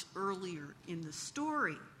sonnets earlier in the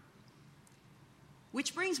story.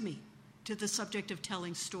 Which brings me to the subject of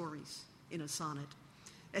telling stories in a sonnet,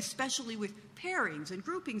 especially with pairings and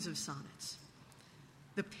groupings of sonnets.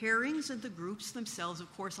 The pairings and the groups themselves,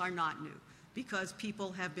 of course, are not new, because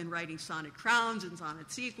people have been writing sonnet crowns and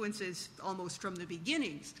sonnet sequences almost from the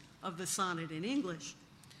beginnings of the sonnet in English.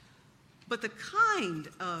 But the kind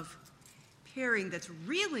of pairing that's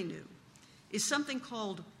really new is something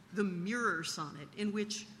called the mirror sonnet, in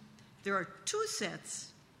which there are 2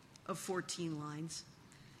 sets of 14 lines,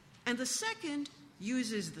 and the second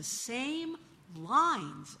uses the same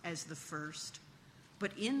lines as the first,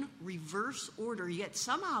 but in reverse order, yet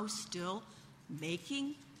somehow still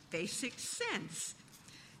making basic sense.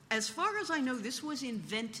 As far as I know, this was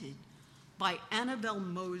invented by Annabel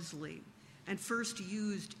Moseley and first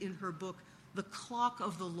used in her book, The Clock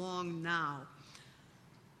of the Long Now.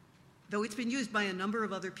 Though it's been used by a number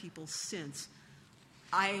of other people since,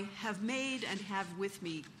 I have made and have with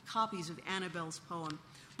me copies of Annabel's poem,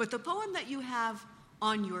 But the poem that you have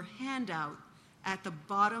on your handout at the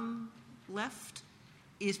bottom left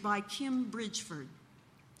is by Kim Bridgeford,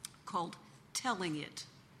 called Telling It,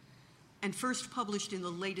 and first published in the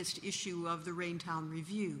latest issue of the Raintown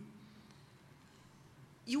Review.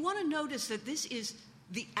 You want to notice that this is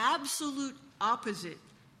the absolute opposite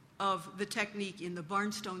of the technique in the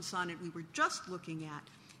Barnstone sonnet we were just looking at.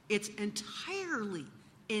 It's entirely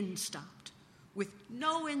end-stopped, with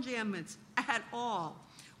no enjambments at all.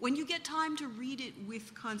 When you get time to read it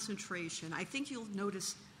with concentration, I think you'll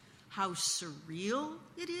notice how surreal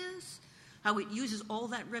it is, how it uses all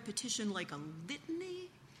that repetition like a litany.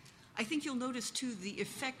 I think you'll notice, too, the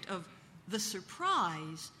effect of the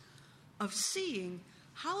surprise of seeing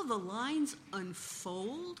how the lines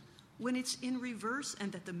unfold when it's in reverse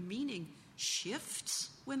and that the meaning shifts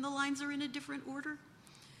when the lines are in a different order.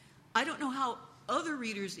 I don't know how other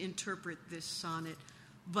readers interpret this sonnet,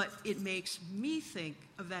 but it makes me think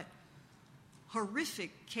of that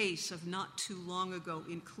horrific case of not too long ago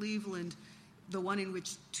in Cleveland, the one in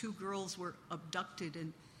which two girls were abducted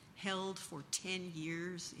and held for 10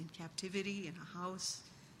 years in captivity in a house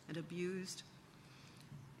and abused.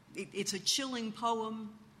 It's a chilling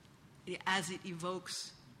poem as it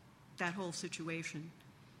evokes that whole situation.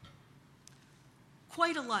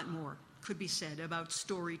 Quite a lot more could be said about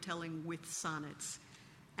storytelling with sonnets,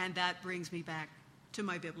 and that brings me back to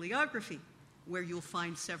my bibliography, where you'll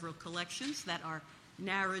find several collections that are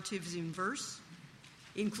narratives in verse,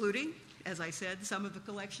 including, as I said, some of the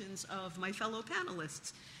collections of my fellow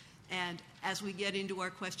panelists. And as we get into our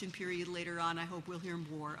question period later on, I hope we'll hear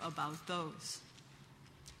more about those.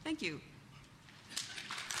 Thank you.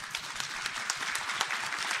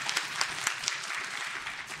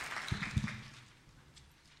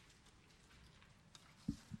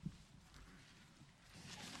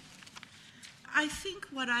 I think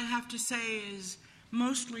what I have to say is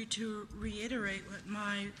mostly to reiterate what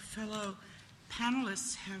my fellow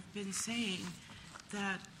panelists have been saying,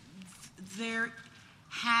 that there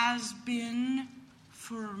has been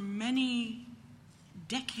for many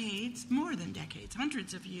decades, more than decades,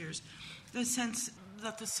 hundreds of years, the sense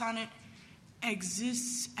that the sonnet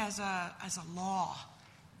exists as a law,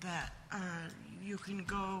 that you can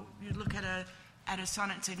go, you look at a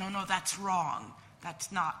sonnet and say, no, that's wrong.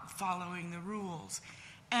 That's not following the rules.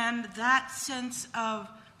 And that sense of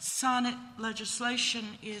sonnet legislation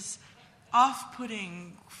is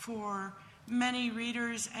off-putting for many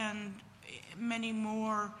readers and many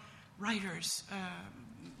more writers.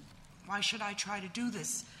 Why should I try to do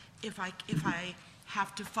this if I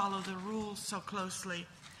have to follow the rules so closely?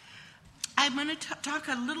 I'm going to talk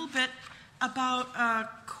a little bit about a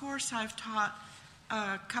course I've taught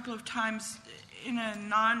a couple of times in a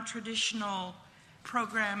non-traditional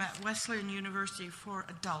program at Wesleyan University for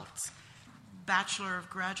adults, Bachelor of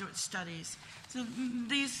Graduate Studies. So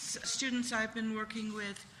these students I've been working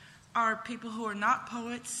with are people who are not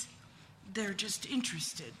poets. They're just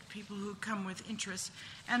interested, people who come with interest.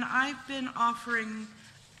 And I've been offering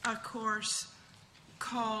a course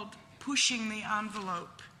called Pushing the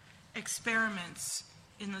Envelope, Experiments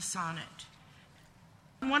in the Sonnet.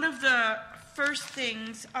 One of the first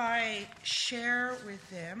things I share with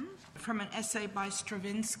them from an essay by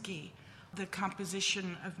Stravinsky, The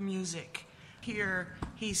Composition of Music. Here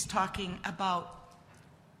he's talking about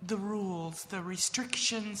the rules, the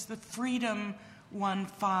restrictions, the freedom one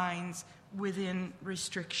finds within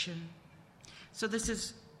restriction. So this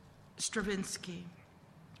is Stravinsky.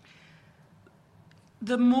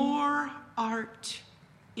 The more art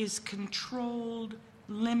is controlled,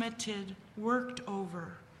 limited, worked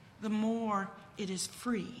over, the more it is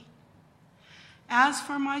free. As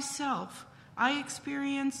for myself, I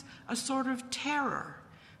experience a sort of terror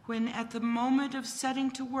when at the moment of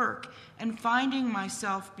setting to work and finding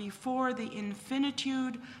myself before the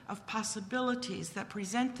infinitude of possibilities that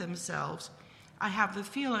present themselves, I have the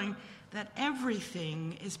feeling that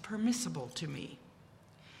everything is permissible to me.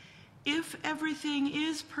 If everything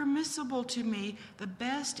is permissible to me, the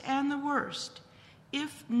best and the worst,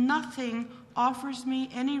 if nothing offers me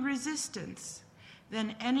any resistance,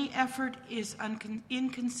 then any effort is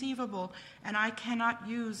inconceivable, and I cannot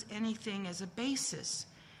use anything as a basis,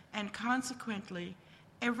 and consequently,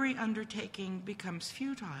 every undertaking becomes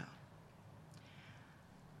futile.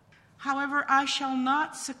 However, I shall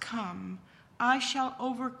not succumb. I shall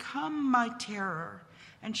overcome my terror,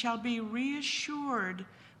 and shall be reassured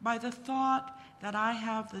by the thought that I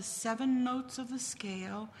have the 7 notes of the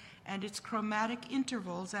scale and its chromatic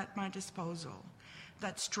intervals at my disposal,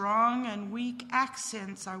 that strong and weak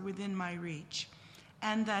accents are within my reach,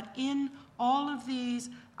 and that in all of these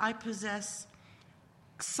I possess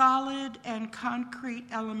solid and concrete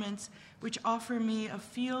elements which offer me a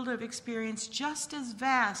field of experience just as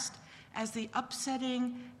vast as the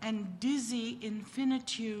upsetting and dizzy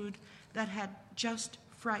infinitude that had just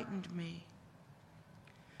frightened me.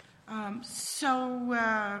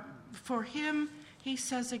 For him, he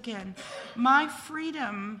says again, my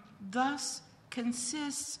freedom thus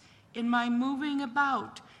consists in my moving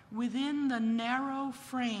about within the narrow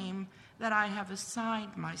frame that I have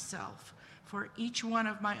assigned myself for each one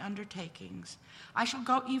of my undertakings. I shall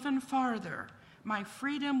go even farther. My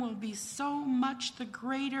freedom will be so much the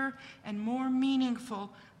greater and more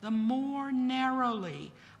meaningful the more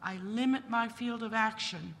narrowly I limit my field of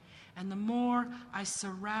action and the more I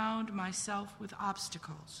surround myself with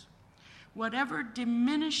obstacles. Whatever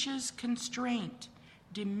diminishes constraint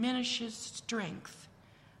diminishes strength.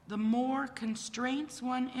 The more constraints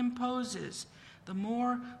one imposes, the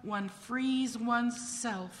more one frees one's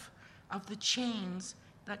self of the chains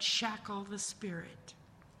that shackle the spirit.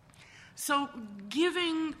 So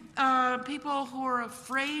giving people who are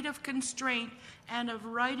afraid of constraint and of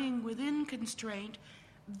writing within constraint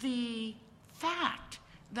the fact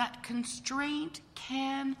that constraint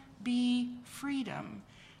can be freedom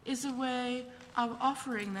is a way of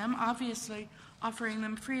offering them, obviously offering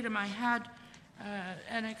them freedom. I had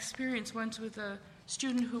an experience once with a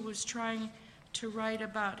student who was trying to write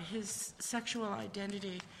about his sexual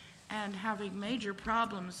identity and having major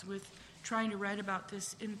problems with trying to write about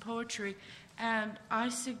this in poetry. And I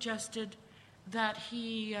suggested that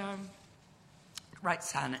he write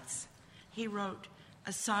sonnets. He wrote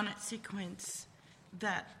a sonnet sequence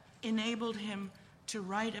that enabled him to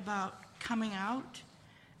write about coming out,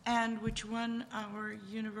 and which won our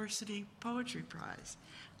university poetry prize.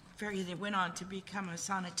 He went on to become a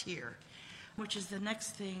sonneteer, which is the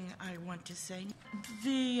next thing I want to say.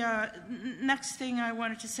 The next thing I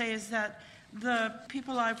wanted to say is that the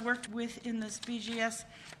people I've worked with in this BGS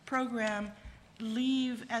program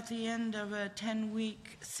leave at the end of a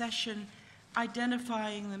 10-week session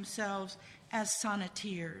identifying themselves as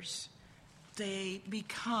sonneteers. They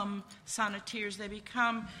become sonneteers. They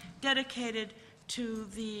become dedicated to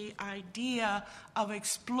the idea of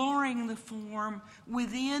exploring the form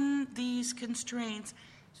within these constraints,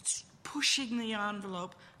 pushing the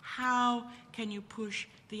envelope. How can you push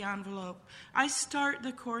the envelope? I start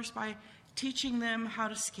the course by teaching them how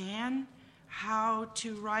to scan, how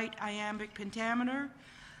to write iambic pentameter,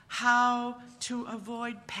 how to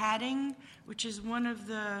avoid padding, which is one of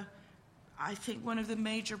the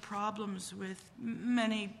major problems with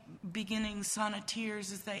many beginning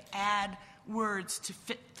sonneteers is they add words to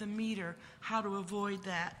fit the meter, how to avoid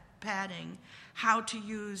that padding, how to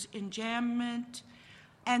use enjambment,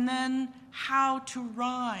 and then how to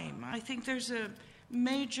rhyme. I think there's a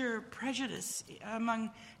major prejudice among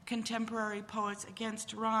contemporary poets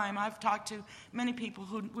against rhyme. I've talked to many people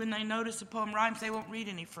who, when they notice a poem rhymes, they won't read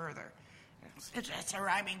any further. It's a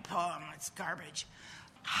rhyming poem, it's garbage.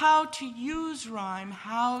 How to use rhyme,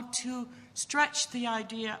 how to stretch the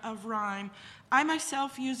idea of rhyme. I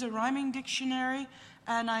myself use a rhyming dictionary,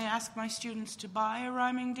 and I ask my students to buy a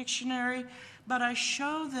rhyming dictionary, but I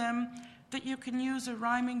show them that you can use a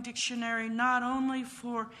rhyming dictionary not only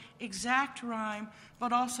for exact rhyme,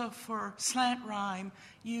 but also for slant rhyme.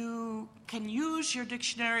 You can use your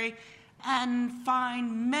dictionary and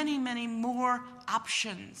find many, many more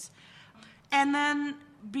options. And then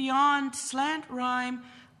beyond slant rhyme,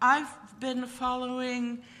 I've been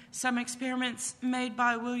following some experiments made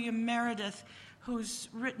by William Meredith, who's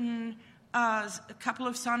written a couple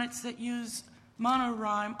of sonnets that use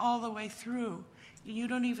monorhyme all the way through. You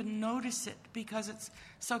don't even notice it because it's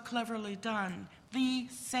so cleverly done. The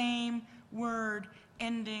same word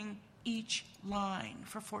ending each line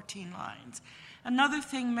for 14 lines. Another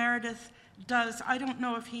thing Meredith does, I don't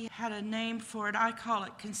know if he had a name for it, I call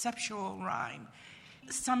it conceptual rhyme.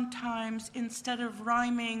 Sometimes instead of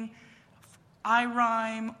rhyming I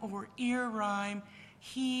rhyme or ear rhyme,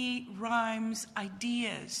 he rhymes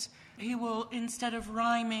ideas. He will, instead of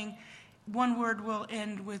rhyming, one word will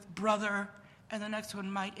end with brother and the next one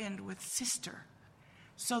might end with sister,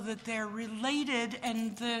 so that they're related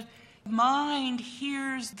and the mind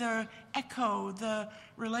hears the echo, the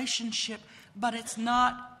relationship, but it's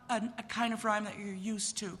not a kind of rhyme that you're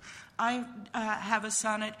used to. I have a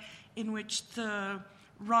sonnet in which the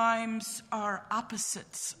rhymes are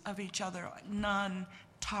opposites of each other, like none,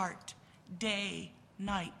 tart, day,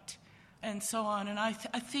 night, and so on. And I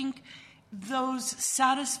think those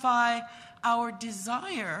satisfy our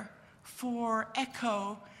desire for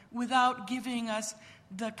echo without giving us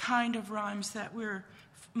the kind of rhymes that we're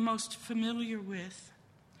most familiar with.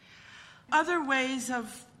 Other ways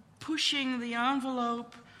of pushing the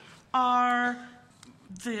envelope are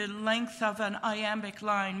the length of an iambic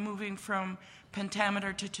line moving from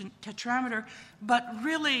pentameter to tetrameter, but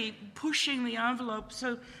really pushing the envelope.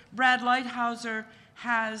 So Brad Lighthouser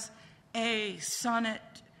has a sonnet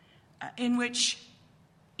in which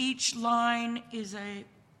each line is a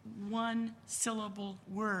one-syllable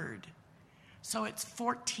word. So it's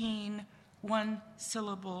 14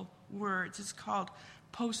 one-syllable words. It's called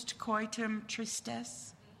Postcoitum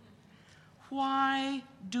Tristesse. Why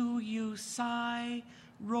do you sigh,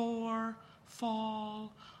 roar,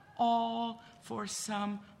 fall, all for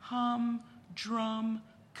some humdrum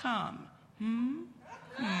come?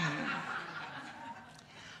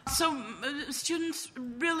 So students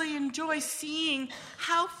really enjoy seeing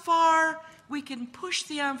how far we can push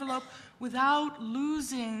the envelope without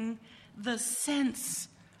losing the sense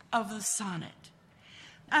of the sonnet.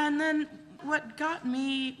 And then what got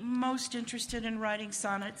me most interested in writing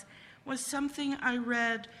sonnets was something I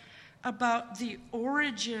read about the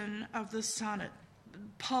origin of the sonnet.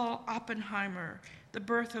 Paul Oppenheimer, The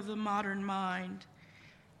Birth of the Modern Mind.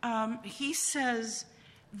 He says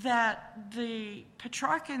that the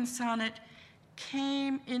Petrarchan sonnet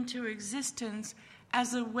came into existence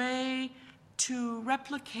as a way to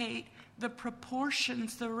replicate the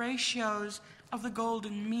proportions, the ratios of the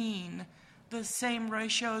golden mean, the same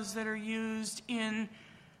ratios that are used in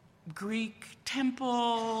Greek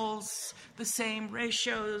temples, the same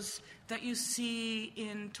ratios that you see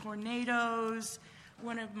in tornadoes.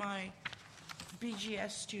 One of my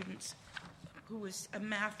BGS students, who was a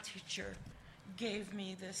math teacher, gave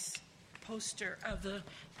me this poster of the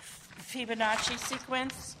Fibonacci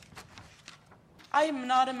sequence. I am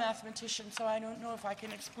not a mathematician, so I don't know if I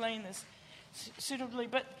can explain this suitably,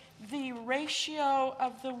 but the ratio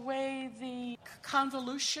of the way the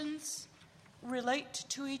convolutions relate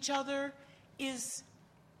to each other is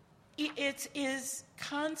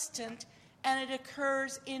constant, and it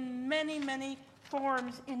occurs in many, many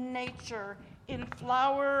forms in nature, in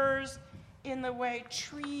flowers, in the way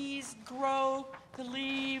trees grow, the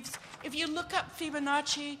leaves. If you look up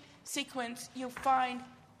Fibonacci sequence, you'll find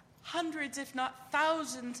hundreds, if not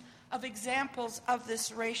thousands, of examples of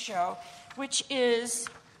this ratio, which is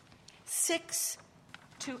 6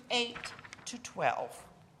 to 8 to 12.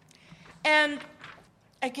 And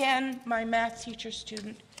again, my math teacher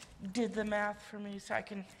student did the math for me, so I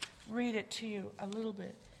can read it to you a little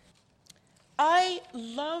bit. I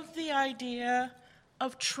love the idea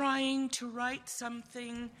of trying to write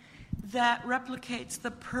something that replicates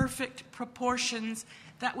the perfect proportions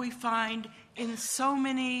that we find in so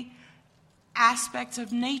many aspects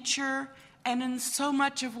of nature and in so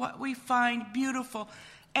much of what we find beautiful.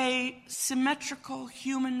 A symmetrical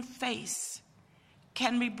human face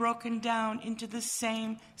can be broken down into the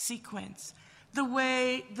same sequence. The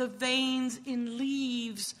way the veins in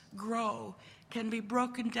leaves grow can be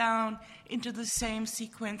broken down into the same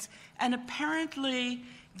sequence. And apparently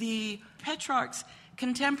the Petrarch's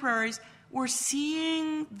contemporaries were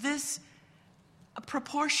seeing this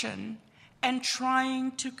proportion and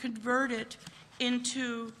trying to convert it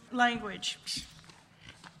into language.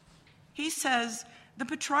 He says the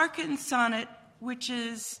Petrarchan sonnet, which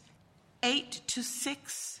is 8 to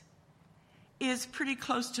 6, is pretty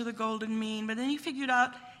close to the golden mean, but then he figured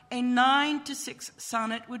out a 9 to 6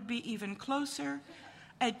 sonnet would be even closer,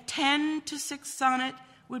 a 10 to 6 sonnet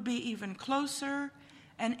would be even closer,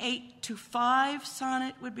 an 8 to 5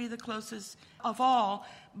 sonnet would be the closest of all.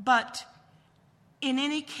 But in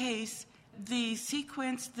any case, the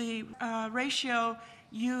sequence, the ratio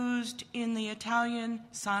used in the Italian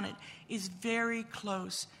sonnet is very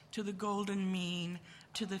close to the golden mean,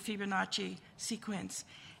 to the Fibonacci sequence.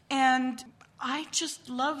 And I just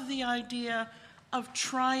love the idea of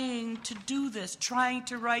trying to do this, trying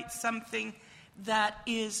to write something that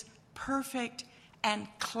is perfect and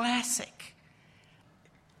classic.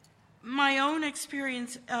 My own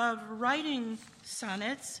experience of writing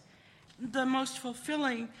sonnets, the most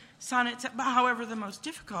fulfilling sonnets, however the most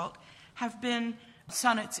difficult, have been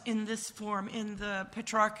sonnets in this form, in the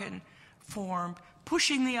Petrarchan form,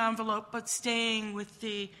 pushing the envelope but staying with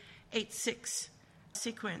the 8-6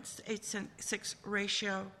 sequence, 8-6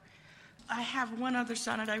 ratio. I have one other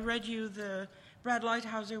sonnet. I read you the Brad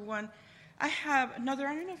Lighthouser one. I have another,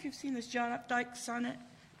 I don't know if you've seen this John Updike sonnet.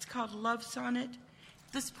 It's called Love Sonnet.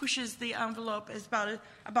 This pushes the envelope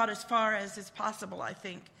about as far as is possible, I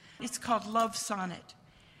think. It's called Love Sonnet.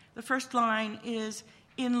 The first line is,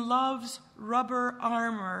 "In love's rubber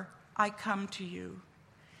armor I come to you."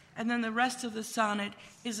 And then the rest of the sonnet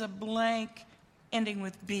is a blank ending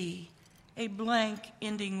with B, a blank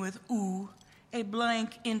ending with oo, a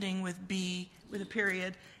blank ending with B, with a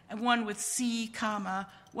period, and one with C, comma,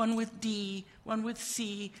 one with D, one with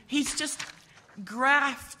C. He's just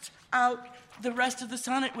graphed out the rest of the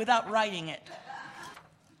sonnet without writing it.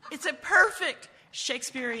 It's a perfect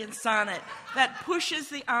Shakespearean sonnet that pushes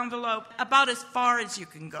the envelope about as far as you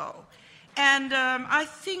can go. And I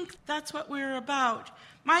think that's what we're about.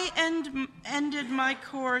 Ended my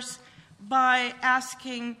course by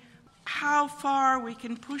asking how far we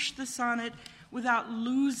can push the sonnet without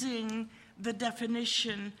losing the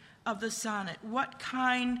definition of the sonnet. What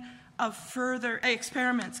kind of further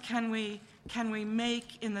experiments can we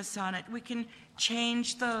make in the sonnet? We can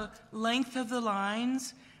change the length of the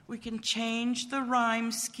lines. We can change the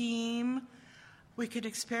rhyme scheme. We could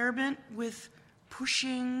experiment with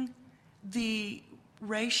pushing the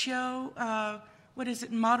ratio. What is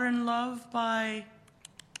it? Modern Love by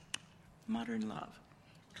Modern Love.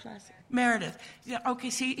 Classic. Meredith. Yeah, okay,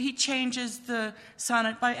 see, he changes the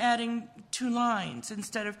sonnet by adding 2 lines.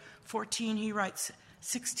 Instead of 14, he writes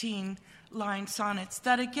 16-line sonnets.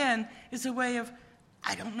 That, again, is a way of,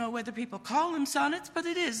 I don't know whether people call them sonnets, but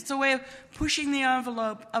it is. It's a way of pushing the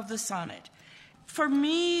envelope of the sonnet. For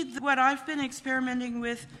me, what I've been experimenting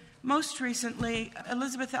with most recently,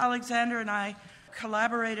 Elizabeth Alexander and I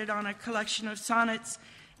collaborated on a collection of sonnets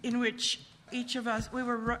in which each of us, we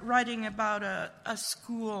were writing about a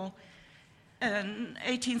school, an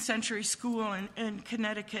 18th century school in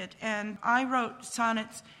Connecticut, and I wrote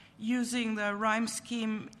sonnets using the rhyme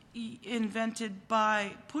scheme invented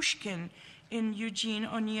by Pushkin in Eugene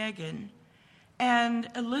Onegin. And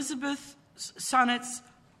Elizabeth's sonnets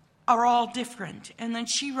are all different. And then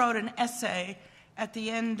she wrote an essay at the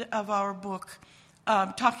end of our book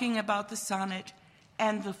talking about the sonnet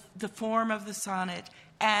and the form of the sonnet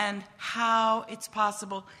and how it's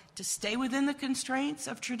possible to stay within the constraints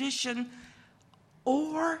of tradition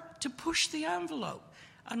or to push the envelope.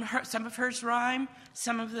 Some of hers rhyme,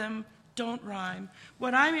 some of them don't rhyme.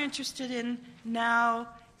 What I'm interested in now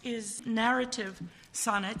is narrative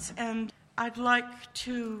sonnets, and I'd like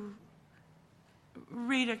to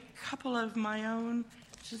read a couple of my own,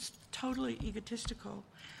 just totally egotistical.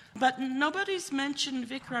 But nobody's mentioned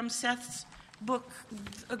Vikram Seth's book,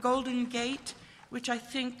 A Golden Gate, which I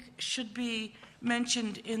think should be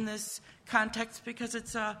mentioned in this context because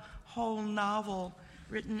it's a whole novel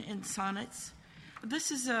written in sonnets.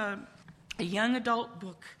 This is a young adult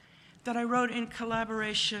book that I wrote in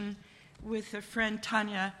collaboration with a friend,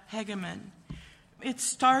 Tanya Hegeman. It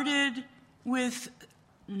started with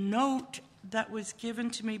a note that was given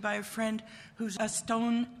to me by a friend who's a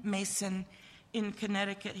stonemason in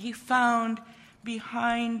Connecticut. He found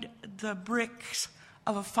behind the bricks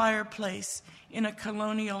of a fireplace in a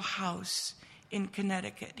colonial house in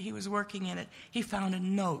Connecticut. He was working in it. He found a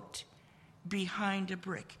note behind a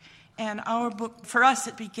brick. And our book, for us,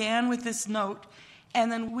 it began with this note,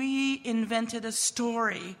 and then we invented a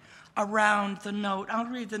story around the note. I'll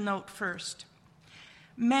read the note first.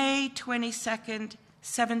 May 22nd,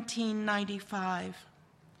 1795.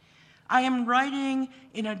 I am writing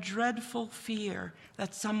in a dreadful fear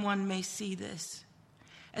that someone may see this.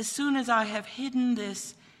 As soon as I have hidden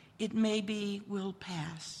this, it maybe will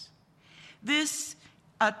pass. This,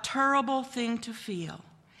 a terrible thing to feel,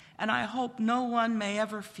 and I hope no one may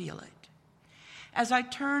ever feel it. As I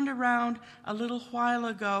turned around a little while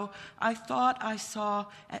ago, I thought I saw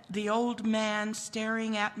the old man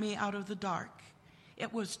staring at me out of the dark.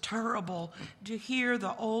 It was terrible to hear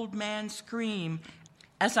the old man scream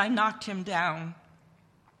as I knocked him down.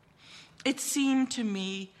 It seemed to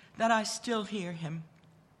me that I still hear him.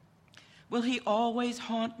 Will he always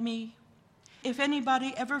haunt me? If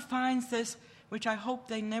anybody ever finds this, which I hope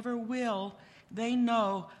they never will, they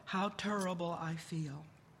know how terrible I feel.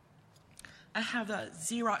 I have a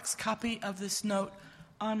Xerox copy of this note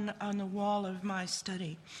on the wall of my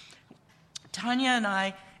study. Tanya and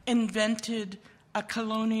I invented a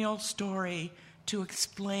colonial story to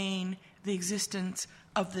explain the existence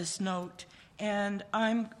of this note, and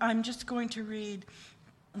I'm just going to read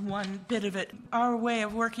one bit of it. Our way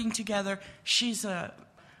of working together, she's a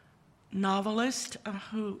novelist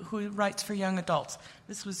who writes for young adults.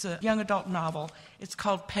 This was a young adult novel. It's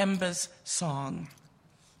called Pemba's Song.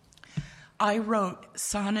 I wrote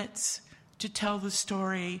sonnets to tell the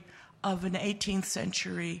story of an 18th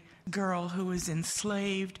century girl who was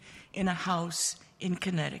enslaved in a house in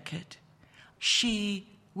Connecticut. She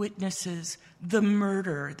witnesses the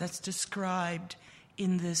murder that's described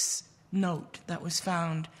in this note that was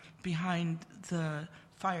found behind the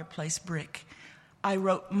fireplace brick. I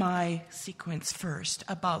wrote my sequence first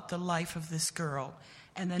about the life of this girl,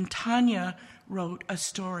 and then Tanya wrote a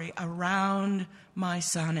story around my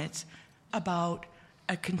sonnets about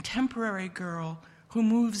a contemporary girl who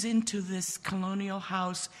moves into this colonial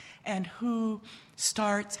house and who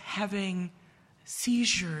starts having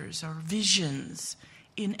seizures or visions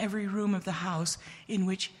in every room of the house, in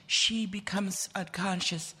which she becomes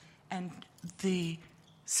unconscious and the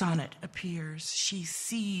sonnet appears. She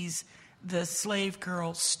sees the slave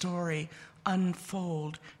girl story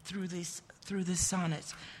unfold through these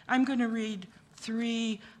sonnets. I'm going to read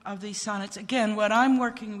 3 of these sonnets. Again, what I'm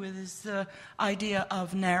working with is the idea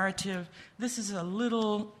of narrative. This is a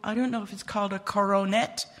little, I don't know if it's called a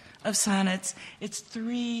coronet of sonnets. It's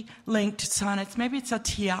 3 linked sonnets. Maybe it's a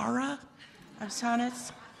tiara of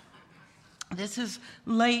sonnets. This is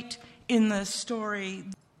late in the story.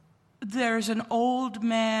 There's an old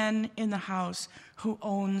man in the house who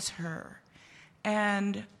owns her,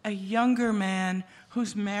 and a younger man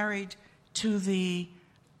who's married to the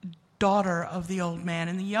daughter of the old man.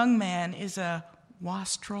 And the young man is a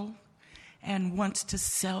wastrel and wants to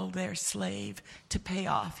sell their slave to pay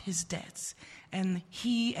off his debts. And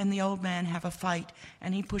he and the old man have a fight,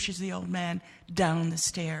 and he pushes the old man down the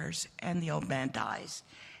stairs, and the old man dies.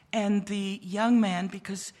 And the young man,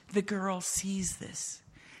 because the girl sees this,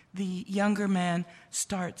 the younger man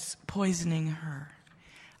starts poisoning her.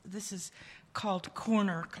 This is called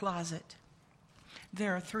Corner Closet.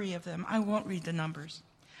 There are 3 of them. I won't read the numbers.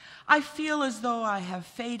 I feel as though I have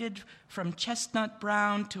faded from chestnut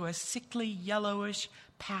brown to a sickly yellowish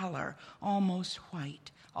pallor, almost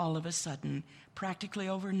white, all of a sudden, practically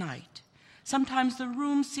overnight. Sometimes the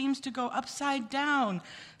room seems to go upside down.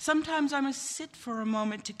 Sometimes I must sit for a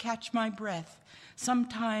moment to catch my breath.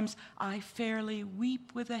 Sometimes I fairly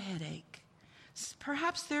weep with a headache.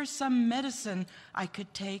 Perhaps there's some medicine I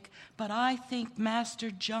could take, but I think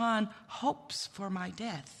Master John hopes for my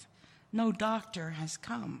death. No doctor has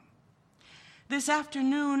come. This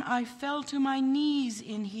afternoon I fell to my knees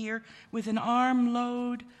in here with an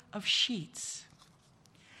armload of sheets.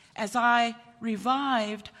 As I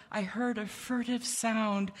revived, I heard a furtive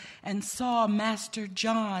sound and saw Master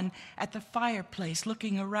John at the fireplace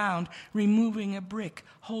looking around, removing a brick,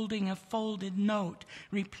 holding a folded note,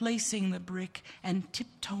 replacing the brick, and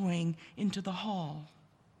tiptoeing into the hall.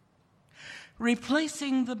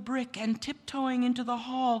 Replacing the brick and tiptoeing into the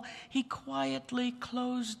hall, he quietly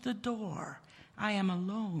closed the door. I am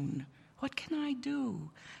alone. What can I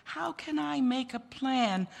do? How can I make a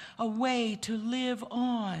plan, a way to live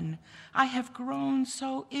on? I have grown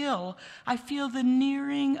so ill. I feel the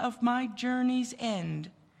nearing of my journey's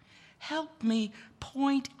end. Help me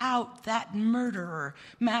point out that murderer,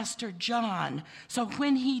 Master John, so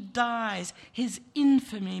when he dies, his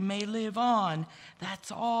infamy may live on.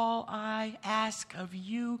 That's all I ask of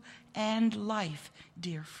you and life,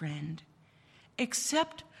 dear friend.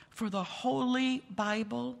 Except for the Holy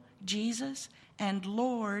Bible, Jesus, and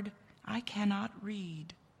Lord, I cannot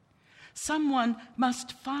read. Someone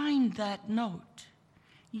must find that note.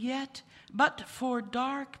 Yet, but for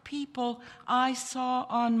dark people I saw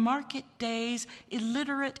on market days,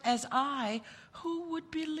 illiterate as I, who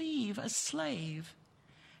would believe a slave?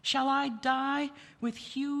 Shall I die with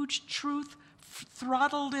huge truth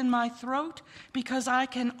throttled in my throat because I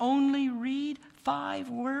can only read 5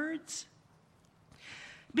 words?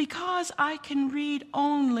 Because I can read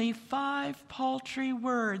only 5 paltry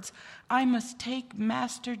words, I must take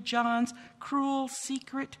Master John's cruel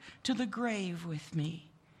secret to the grave with me.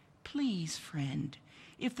 Please, friend,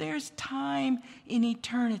 if there's time in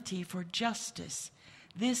eternity for justice,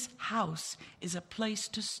 this house is a place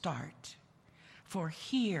to start. For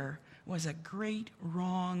here was a great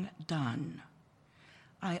wrong done.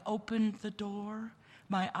 I opened the door.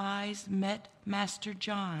 My eyes met Master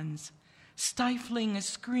John's. Stifling a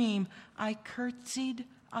scream, I curtsied,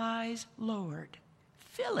 eyes lowered.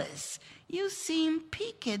 Phyllis, you seem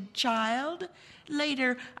peaked, child.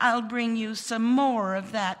 Later, I'll bring you some more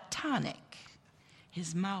of that tonic.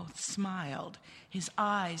 His mouth smiled. His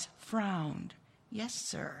eyes frowned. Yes,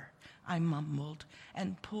 sir, I mumbled,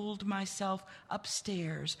 and pulled myself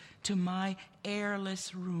upstairs to my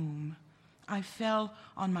airless room. I fell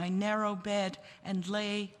on my narrow bed and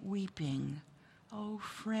lay weeping. Oh,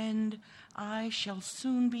 friend, I shall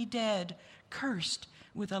soon be dead, cursed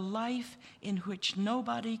with a life in which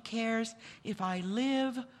nobody cares if I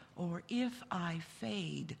live or if I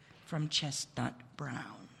fade from chestnut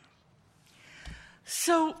brown.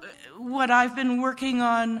 So what I've been working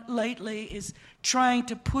on lately is trying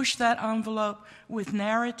to push that envelope with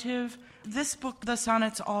narrative. This book, The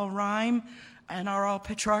Sonnets All Rhyme, and R.L.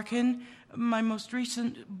 Petrarchan. My most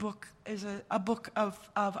recent book is a book of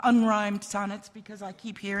unrhymed sonnets because I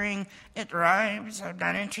keep hearing it rhymes. I'm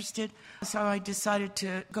not interested. So I decided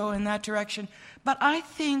to go in that direction. But I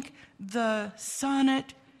think the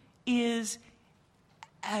sonnet is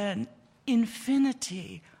an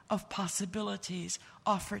infinity of possibilities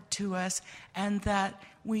offered to us, and that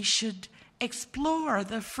we should explore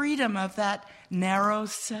the freedom of that narrow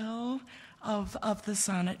cell of the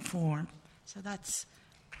sonnet form. So that's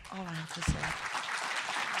all I have to say.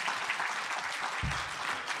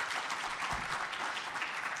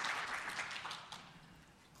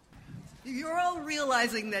 You're all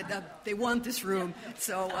realizing that they want this room,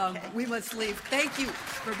 so we must leave. Thank you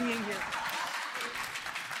for being here.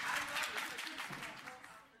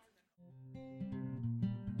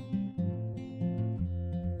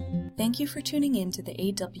 Thank you for tuning in to the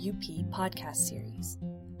AWP podcast series.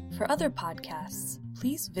 For other podcasts,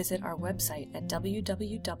 please visit our website at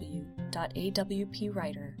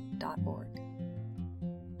www.awpwriter.org.